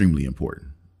extremely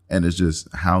important. And it's just,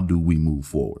 how do we move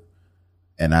forward?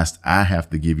 And I have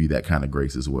to give you that kind of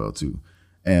grace as well too.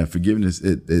 And forgiveness,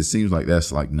 it seems like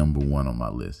that's like number one on my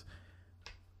list.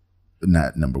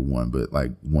 Not number one, but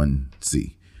like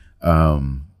 1C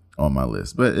on my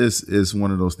list. But it's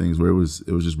one of those things where it was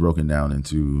just broken down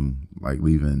into like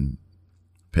leaving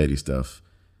petty stuff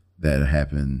that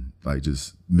happened, like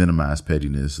just minimize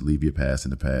pettiness, leave your past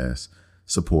in the past,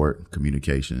 support,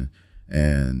 communication,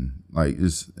 and like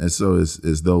it's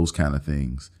those kind of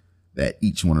things that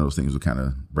each one of those things were kind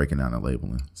of breaking down and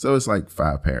labeling. So it's like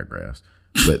 5 paragraphs,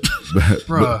 but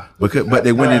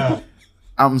they went in.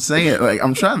 I'm saying, like,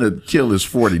 I'm trying to kill this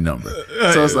 40 number.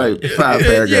 So it's like 5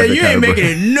 paragraphs. Yeah, you ain't making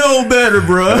it no better,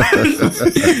 bro.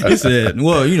 He said,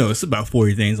 well, it's about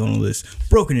 40 things on the list,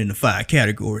 broken into 5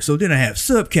 categories. So then I have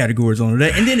subcategories on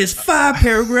that, and then it's 5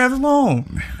 paragraphs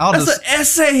long. That's an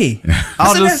essay.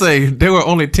 I'll just say there were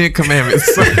only 10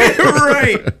 commandments.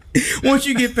 Right. Once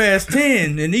you get past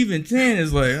 10, and even 10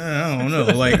 is like, I don't know.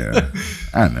 Like, yeah,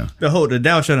 I know. The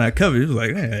thou shalt not covet, it was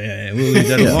like, we'll leave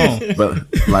that alone.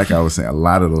 But like I was saying, a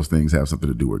lot of those things have something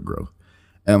to do with growth.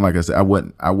 And like I said, I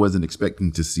wasn't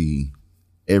expecting to see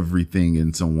everything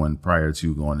in someone prior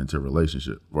to going into a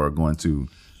relationship or going to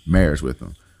marriage with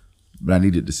them. But I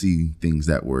needed to see things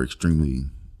that were extremely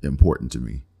important to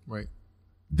me. Right.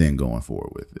 Then going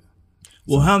forward with it.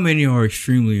 Well, how many are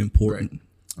extremely important?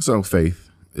 Right. So faith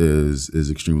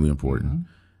is extremely important.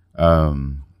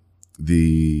 Mm-hmm.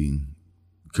 The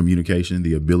communication,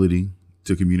 the ability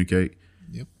to communicate,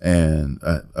 yep, and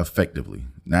effectively,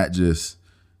 not just,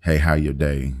 hey, how your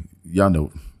day? Y'all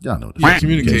know. Yeah,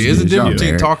 communicate. It's a difference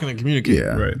between talking and communicating.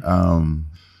 Yeah. Right.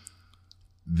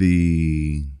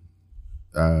 The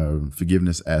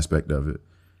forgiveness aspect of it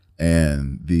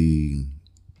and the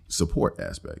support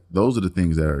aspect. Those are the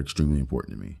things that are extremely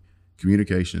important to me.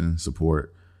 Communication,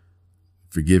 support,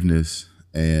 forgiveness,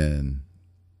 and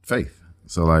faith.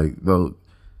 So like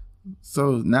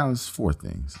so now it's 4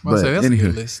 things. But that's a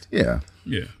good list. Yeah.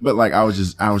 Yeah. But like I was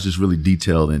just really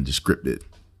detailed and descriptive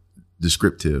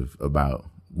about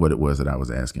what it was that I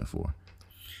was asking for.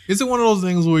 Is it one of those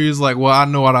things where you're just like, well, I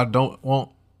know what I don't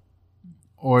want?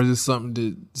 Or is it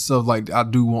something like I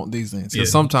do want these things?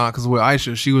 Because sometimes, because with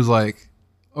Aisha, she was like,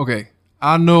 okay,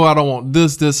 I know I don't want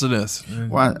this, this, or this.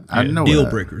 Well, I know deal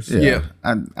breakers. Yeah.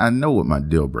 I know what my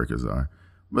deal breakers are.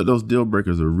 But those deal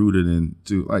breakers are rooted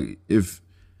into, like,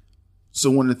 so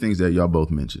one of the things that y'all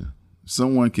both mentioned,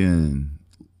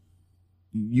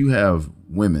 you have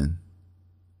women,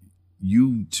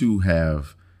 you too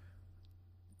have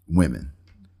women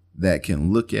that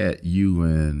can look at you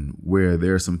and where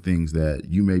there are some things that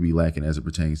you may be lacking as it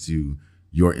pertains to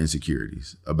your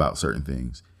insecurities about certain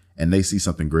things. And they see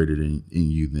something greater in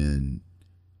you than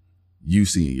you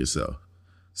see in yourself.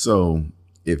 So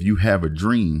if you have a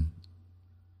dream,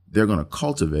 they're going to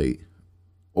cultivate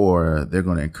or they're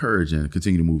going to encourage and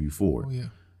continue to move you forward. Oh, yeah.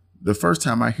 The first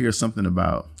time I hear something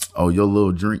about, oh, your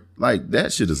little dream, like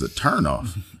that shit is a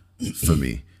turnoff for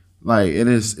me. Like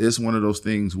it's one of those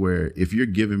things where if you're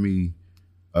giving me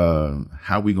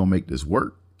how we gonna make this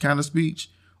work kind of speech,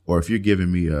 or if you're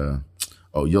giving me oh,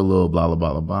 your little blah blah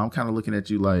blah blah, I'm kind of looking at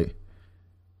you like,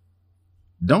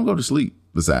 don't go to sleep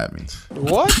beside me.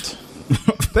 What?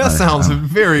 That sounds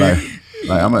very like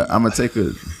I'm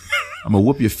gonna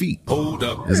whoop your feet. Hold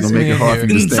up. It's gonna make it hard for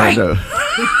you to stand up.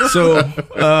 So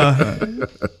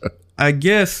I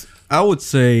guess I would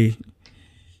say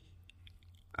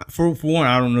for one,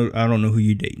 I don't know who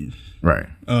you're dating. Right.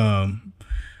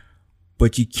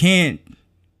 But you can't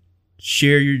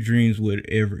share your dreams with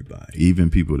everybody.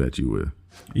 Even people that you with.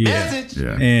 Yeah.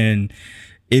 Yeah. And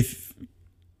if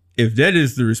that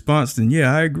is the response, then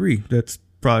yeah, I agree. That's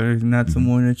probably not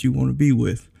someone that you want to be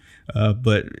with.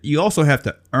 But you also have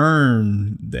to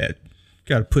earn that.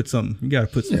 You got to put some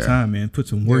time in, put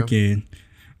some work in.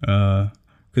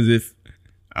 Because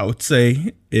I would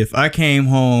say if I came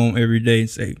home every day and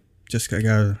say,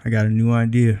 Jessica, I got a new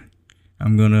idea.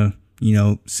 I'm gonna,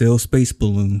 sell space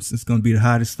balloons. It's gonna be the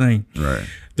hottest thing. Right.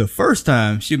 The first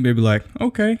time she'd be like,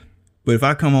 okay. But if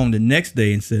I come home the next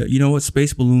day and say, you know what,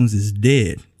 space balloons is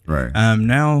dead. Right. I'm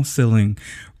now selling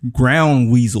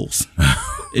ground weasels.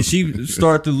 And she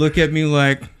start to look at me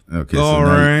like, okay, all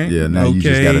right. Now you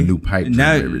just got a new pipe dream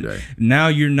every day. Now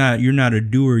you're not a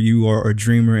doer, you are a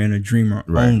dreamer and a dreamer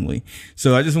only.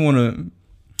 So I just want to,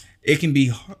 it can be,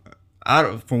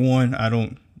 for one, I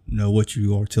don't know what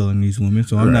you are telling these women.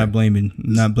 So I'm not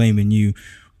blaming you,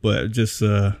 but just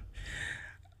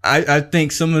I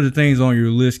think some of the things on your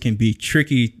list can be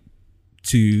tricky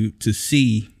to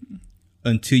see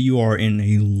until you are in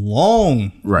a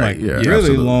long,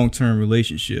 really long-term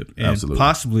relationship, and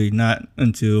possibly not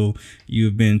until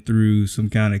you've been through some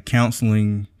kind of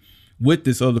counseling with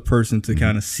this other person to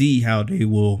kind of see how they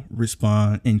will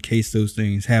respond in case those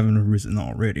things haven't arisen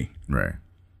already. Right.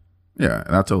 Yeah,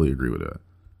 and I totally agree with that.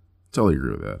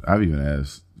 I've even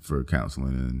asked for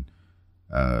counseling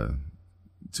in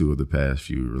 2 of the past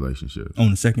few relationships.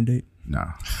 On the second date?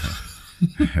 Nah.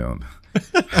 Hell no.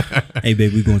 Hey,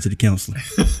 babe, we going to the counselor.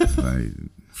 Like,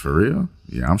 for real?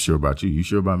 Yeah, I'm sure about you. You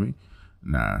sure about me?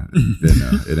 Nah,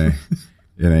 it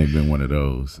ain't been one of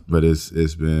those. But it's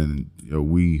been,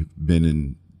 we've been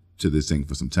into this thing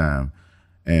for some time,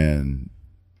 and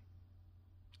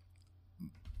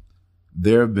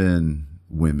there have been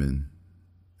women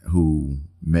who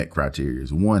met criteria.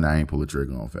 One, I ain't pull the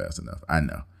trigger on fast enough. I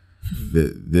know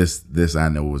this I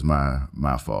know was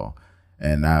my fault,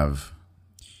 and I've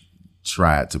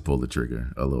tried to pull the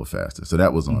trigger a little faster. So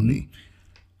that was on me.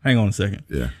 Hang on a second.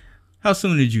 Yeah. How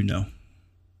soon did you know,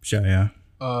 Shia?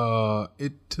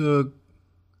 It took.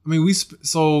 I mean,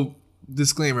 so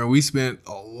disclaimer: we spent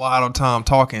a lot of time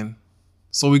talking,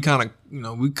 so we kind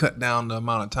of, we cut down the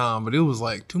amount of time, but it was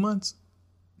like 2 months.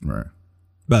 Right.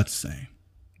 About the same.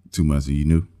 2 months, and you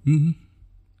knew.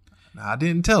 I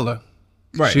didn't tell her.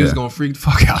 Right. She was gonna freak the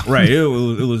fuck out. Right. It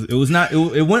was not.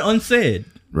 It went unsaid.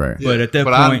 Right. But at that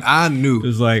point, I knew. It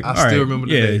was like, I still remember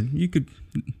the day. You could.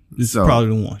 This is probably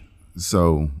the one.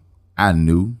 So I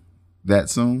knew that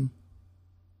soon.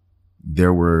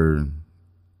 There was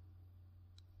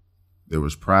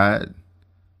pride,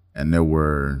 and there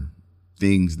were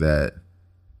things that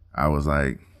I was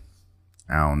like,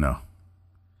 I don't know.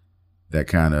 That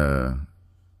kind of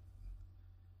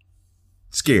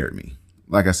scared me.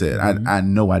 Like I said, I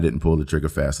know I didn't pull the trigger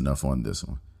fast enough on this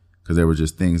one, because there were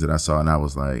just things that I saw and I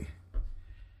was like,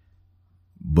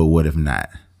 but what if not?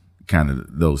 Kind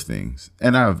of those things.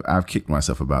 And I've kicked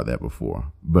myself about that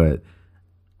before, but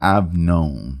I've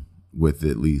known with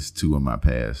at least 2 in my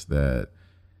past that,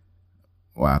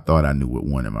 I thought I knew with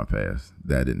 1 in my past.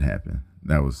 That didn't happen.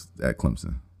 That was at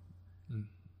Clemson.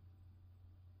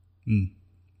 I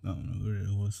don't know who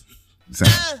that was.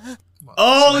 Same.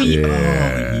 Oh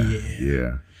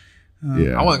Yeah.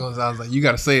 I wasn't gonna say. I was like, you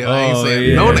gotta say it. I ain't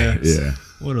saying no names. Yeah.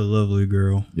 What a lovely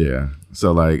girl. Yeah.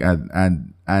 So like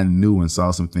I knew and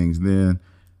saw some things then.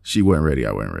 She wasn't ready.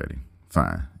 I wasn't ready.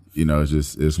 Fine.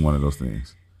 It's one of those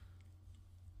things.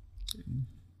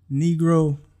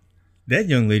 Negro, that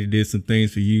young lady did some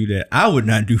things for you that I would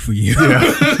not do for you.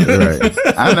 Yeah. Right.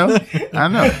 I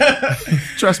know.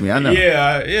 Trust me, I know.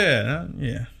 Yeah.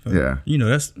 But, Yeah.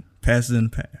 That's past in the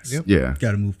past. Yep. Yeah.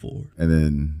 Got to move forward. And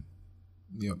then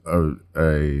Yep.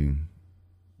 a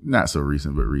not so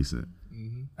recent, but recent,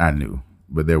 I knew.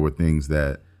 But there were things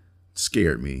that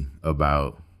scared me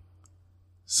about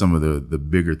some of the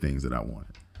bigger things that I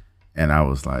wanted. And I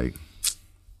was like,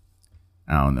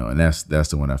 I don't know. And that's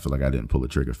the one I feel like I didn't pull the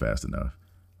trigger fast enough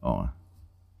on.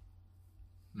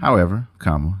 However,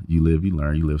 you live, you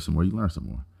learn, you live some more, you learn some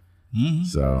more.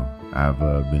 So I've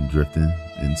been drifting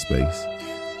in space.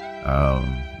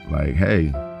 Like,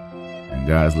 hey, and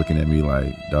guys looking at me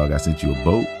like, dog, I sent you a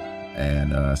boat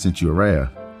and I sent you a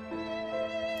raft.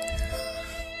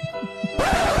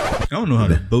 I don't know how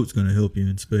the boat's going to help you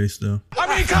in space, though.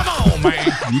 I mean, come on, man.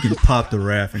 You can pop the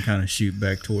raft and kind of shoot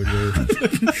back towards Earth.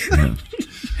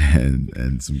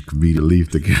 and some comedic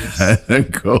relief to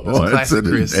go on to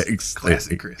the next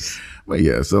Classic Chris. But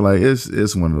yeah, so like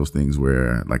it's one of those things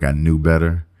where like I knew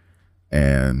better,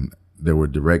 and there were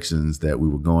directions that we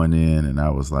were going in, and I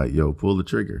was like, yo, pull the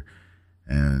trigger.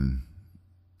 And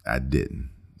I didn't.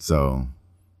 So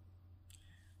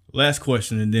last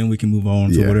question, and then we can move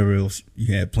on to whatever else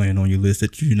you had planned on your list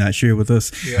that you did not share with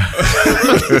us. Yeah.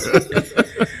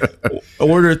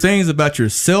 Were there things about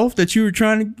yourself that you were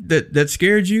trying to that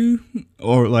scared you,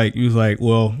 or like you was like,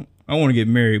 well, I want to get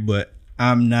married, but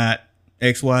I'm not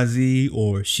XYZ,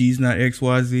 or she's not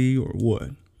XYZ, or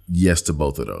what? Yes to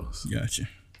both of those. Gotcha.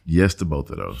 Yes to both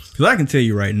of those. Because I can tell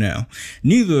you right now,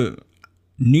 neither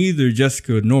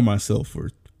Jessica nor myself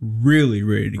were really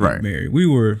ready to get married. We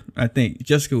were, I think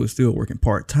Jessica was still working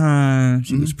part-time.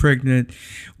 She was pregnant.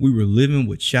 We were living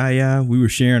with Shia. We were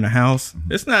sharing a house.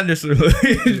 It's not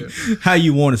necessarily how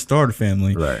you want to start a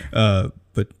family. Right.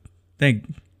 But thank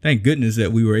goodness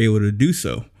that we were able to do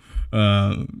so.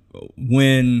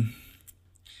 When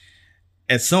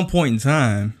at some point in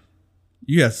time,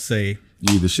 you have to say,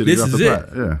 You either shit this it off is the it. pot.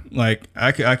 Yeah. Like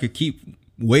I could keep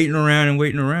waiting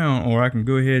around, or I can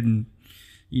go ahead and,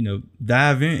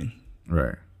 dive in.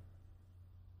 Right.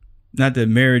 Not that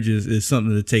marriage is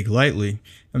something to take lightly.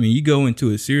 I mean, you go into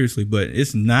it seriously, but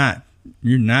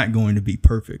you're not going to be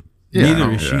perfect.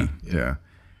 Neither is she. Yeah.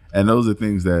 And those are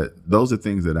things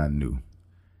that I knew.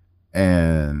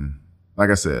 And like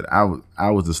I said, I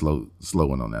was the slow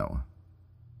one on that one.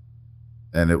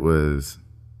 And it was,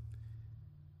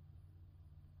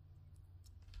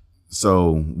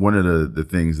 so one of the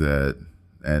things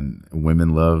and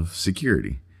women love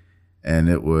security. And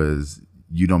it was,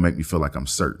 you don't make me feel like I'm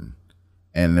certain.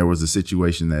 And there was a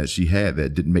situation that she had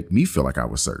that didn't make me feel like I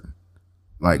was certain.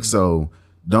 Like, so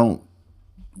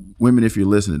women, if you're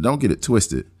listening, don't get it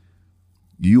twisted.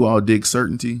 You all dig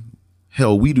certainty.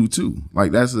 Hell, we do too.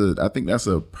 Like I think that's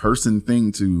a person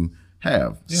thing to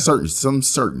have. Yeah. Some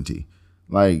certainty.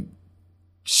 Like,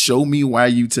 show me why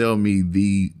you tell me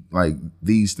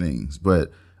these things.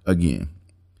 But again,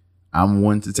 I'm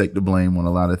one to take the blame on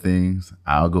a lot of things.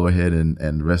 I'll go ahead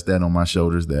and rest that on my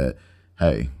shoulders that,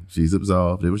 hey, she's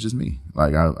absolved. It was just me.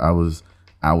 Like I was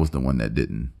the one that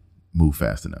didn't move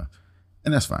fast enough.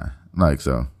 And that's fine. Like,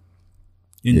 so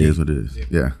Indeed. It is what it is.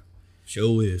 Yeah.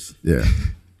 Sure is. Yeah.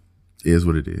 It is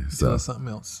what it is. So something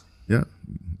else. Yeah.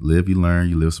 Live, you learn.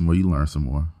 You live some more, you learn some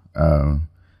more.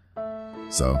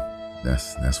 So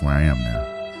that's where I am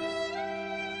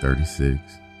now. 36.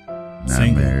 Not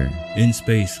Single, married. in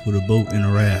space with a boat and a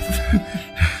raft.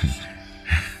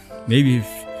 Maybe if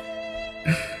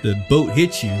the boat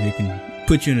hits you, it can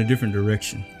put you in a different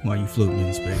direction while you're floating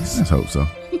in space. Let's hope so.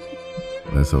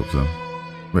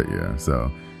 But yeah,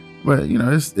 but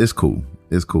it's cool.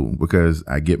 It's cool because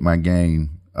I get my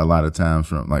game a lot of times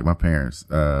from like my parents.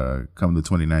 Come the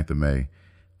 29th of May,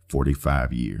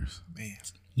 45 years. Man,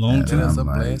 long time. That's a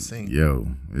blessing. Yo,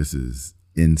 this is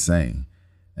insane.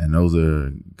 And those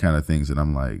are kind of things that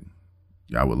I'm like,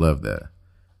 I would love that.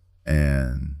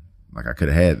 And like I could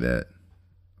have had that,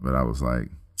 but I was like,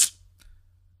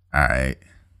 all right,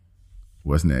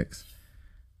 what's next?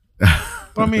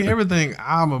 But I mean,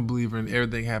 I'm a believer in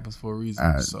everything happens for a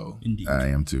reason. So Indeed. I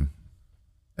am too.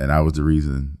 And I was the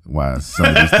reason why some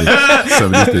of these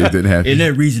things didn't happen. And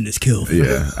that reason is killed.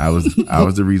 Yeah, I was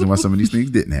the reason why some of these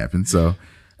things didn't happen. So,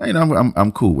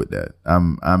 I'm cool with that.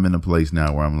 I'm in a place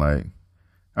now where I'm like,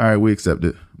 all right, we accept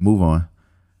it. Move on.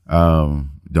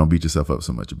 Don't beat yourself up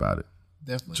so much about it.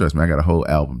 Definitely. Trust me, I got a whole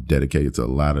album dedicated to a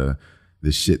lot of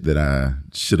the shit that I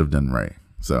should have done right.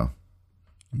 So,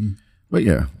 but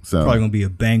yeah, so Probably gonna be a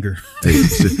banger.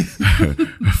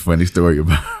 funny story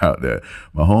about that.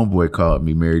 My homeboy called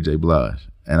me Mary J. Blige,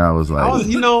 and I was like, I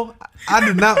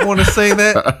did not want to say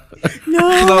that.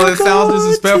 No, it sounds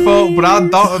disrespectful, but I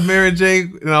thought of Mary J.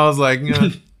 and I was like,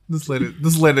 just let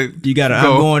it. You got I'm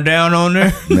going down on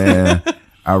there. Man,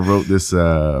 I wrote this. It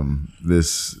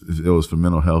was for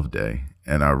Mental Health Day,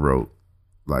 and I wrote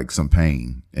like some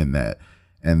pain in that,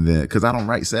 and then because I don't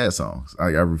write sad songs, I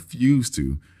refuse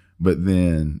to. But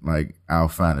then, like, I'll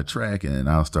find a track and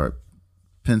I'll start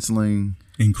penciling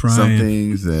and crying some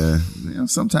things, and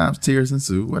sometimes tears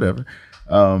ensue, whatever.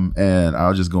 And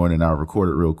I'll just go in and I'll record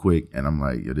it real quick, and I'm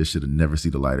like, this should have never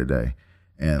seen the light of day.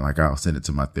 And like, I'll send it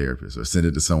to my therapist or send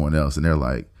it to someone else, and they're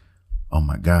like, oh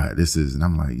my God, and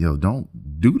I'm like, yo, don't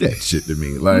do that shit to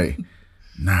me. Like,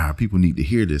 nah, people need to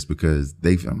hear this because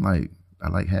I'm like, I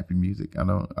like happy music. I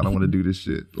don't want to do this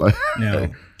shit. Like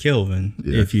now, Kelvin,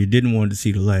 if you didn't want to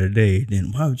see the light of day,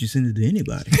 then why would you send it to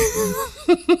anybody?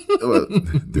 Well,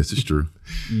 this is true.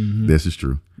 Mm-hmm. This is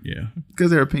true. Yeah, because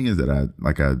there are opinions that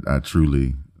I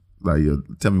truly like.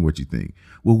 Tell me what you think.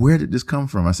 Well, where did this come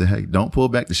from? I said, hey, don't pull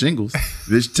back the shingles.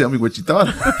 Just tell me what you thought.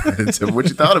 Tell me what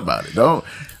you thought about it.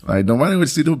 Nobody would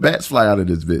see the bats fly out of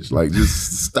this bitch. Like,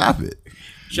 just stop it.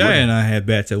 Jay and I had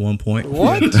bats at one point.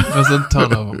 What? There's a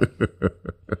ton of them.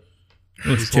 It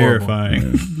was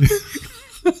terrifying.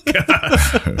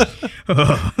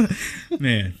 Oh,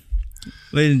 man.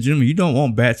 Ladies and gentlemen, you don't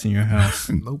want bats in your house.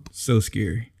 Nope. So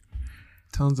scary.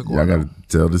 Tons of guano. I got to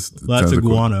tell this. Lots of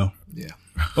guano. Yeah.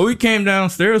 Oh, we came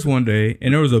downstairs one day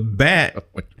and there was a bat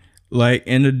like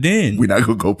in the den. We're not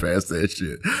gonna go past that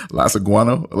shit. Lots of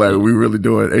guano. Like, we really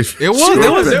doing it. There was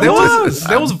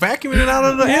vacuuming it out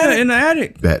of the attic. In the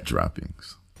attic. Bat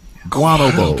droppings.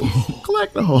 Guano bowls.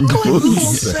 Collect the whole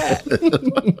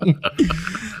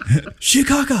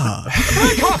Chicago.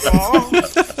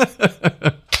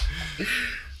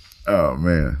 Oh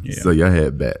man. Yeah. So y'all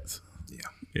had bats.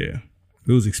 Yeah.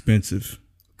 It was expensive.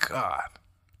 God.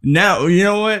 Now, you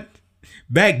know what?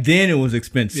 Back then it was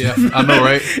expensive. Yeah, I know,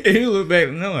 right? And you look back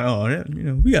and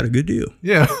know, we got a good deal.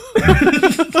 Yeah.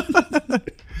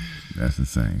 That's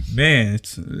insane. Man,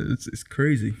 it's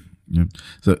crazy. Yeah.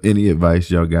 So, any advice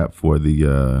y'all got for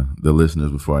the listeners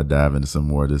before I dive into some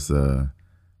more of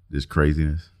this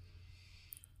craziness?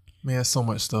 Man, so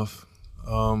much stuff.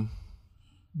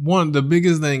 The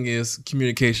biggest thing is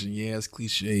communication. Yeah, it's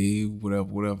cliche,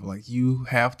 whatever. Like, you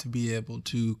have to be able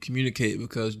to communicate,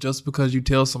 because just because you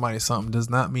tell somebody something does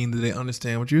not mean that they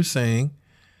understand what you're saying.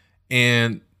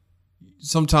 And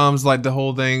sometimes, like, the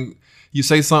whole thing, you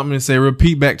say something and say,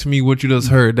 repeat back to me what you just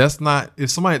heard. That's not, if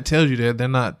somebody tells you that, they're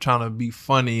not trying to be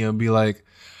funny and be like,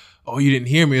 oh, you didn't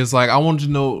hear me. It's like, I want to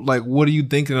know, like, what are you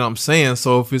thinking that I'm saying?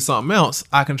 So if it's something else,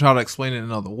 I can try to explain it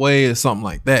another way or something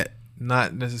like that.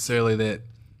 Not necessarily that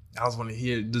I just want to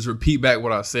hear, just repeat back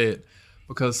what I said.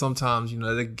 Because sometimes,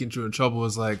 they can get you in trouble.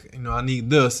 It's like, I need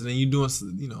this. And then you're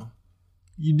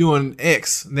doing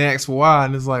X and they ask for Y.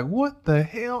 And it's like, what the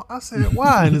hell? I said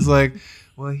Y. And it's like,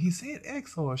 well, he said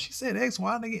X or she said X.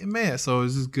 Why are they getting mad? So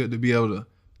it's just good to be able to,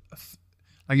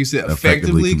 like you said,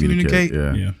 effectively communicate.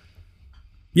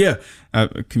 Yeah.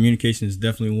 Communication is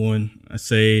definitely one. I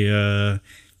say,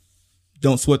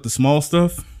 don't sweat the small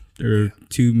stuff. There are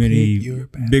too many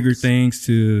bigger things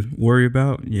to worry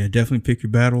about. Yeah, definitely pick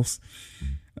your battles.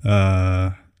 There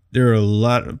are a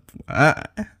lot of,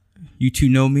 you two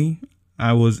know me.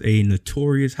 I was a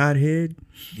notorious hothead.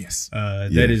 Yes.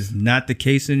 That is not the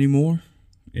case anymore.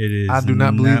 It is. I do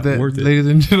not believe that, worth it. ladies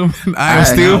and gentlemen. I am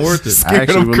still worth it. scared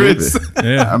of Chris.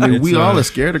 Yeah, I mean, we all are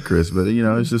scared of Chris, but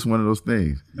it's just one of those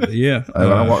things. Yeah. Like,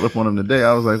 when I walked up on him today,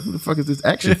 I was like, "Who the fuck is this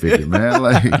action figure, man?"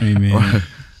 Like, hey, man.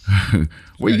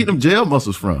 where you get them jail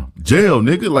muscles from? Jail,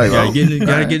 nigga. Like, gotta get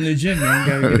in the gym, man.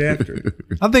 Gotta get after it.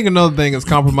 I think another thing is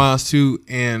compromise too,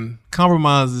 and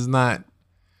compromise is not.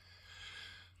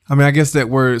 I mean, I guess that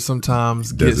word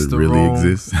sometimes does gets it the really wrong.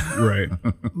 exist? Right.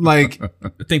 Like,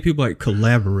 I think people like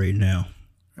collaborate now.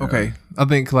 okay, I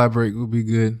think collaborate would be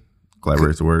good.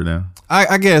 Collaborate's the word now.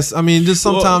 I guess. I mean, just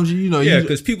sometimes yeah,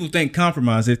 because people think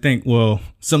compromise. They think, well,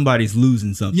 somebody's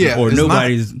losing something, Yeah, or it's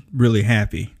nobody's really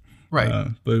happy. right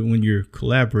But when you're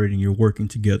collaborating, you're working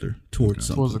together towards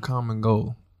something. towards a common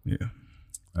goal. Yeah.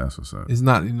 That's what's up. It's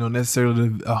not necessarily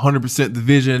 100% the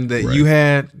vision that Right. you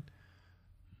had.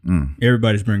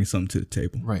 Everybody's bringing something to the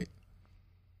table. Right.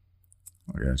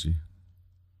 I got you.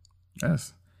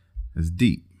 It's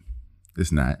deep.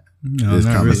 It's not. No, It's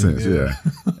not common really. sense.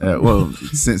 Yeah. Well,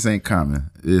 sense ain't common.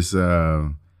 It's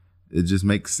it just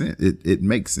makes sense. It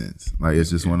makes sense. Like, it's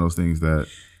just one of those things that.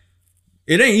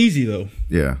 It ain't easy though.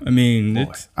 Yeah. I mean,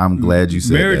 it's, I'm glad you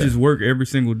said marriages that. work every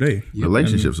single day.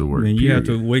 Relationships will work. I mean, you have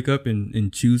period. to wake up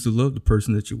and choose to love the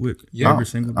person that you're with every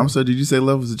single day. I'm sorry. Did you say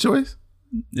love was a choice?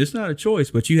 It's not a choice,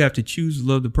 but you have to choose to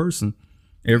love the person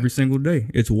every single day.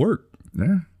 It's work.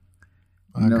 Yeah.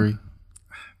 I agree.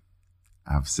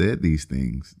 I've said these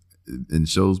things in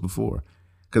shows before,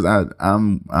 because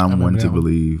I'm one to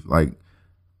believe, like,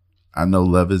 I know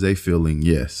love is a feeling,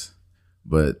 yes,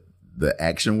 but the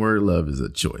action word love is a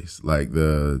choice. Like,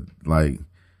 we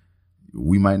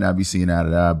might not be seeing eye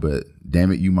to eye, but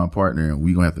damn it, you my partner, and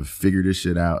we gonna have to figure this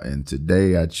shit out. And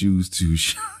today I choose to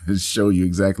show you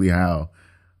exactly how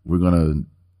we're gonna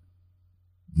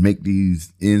make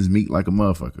these ends meet like a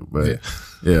motherfucker. But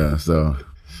so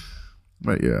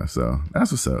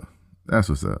that's what's up. That's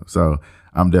what's up. So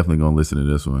I'm definitely gonna listen to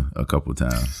this one a couple of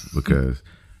times, because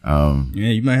Yeah,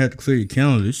 you might have to clear your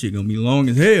calendar. This shit gonna be long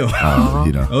as hell.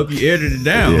 you know, I hope you edit it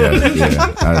down.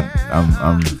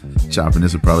 I'm chopping.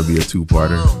 This will probably be a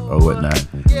 2-parter or whatnot.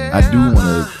 I do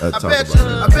want to talk about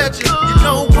I bet you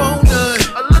don't want none.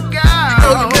 Look out.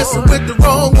 You're messing with the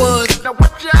wrong ones. Now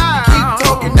watch out. Keep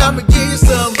talking, I'ma give you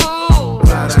some.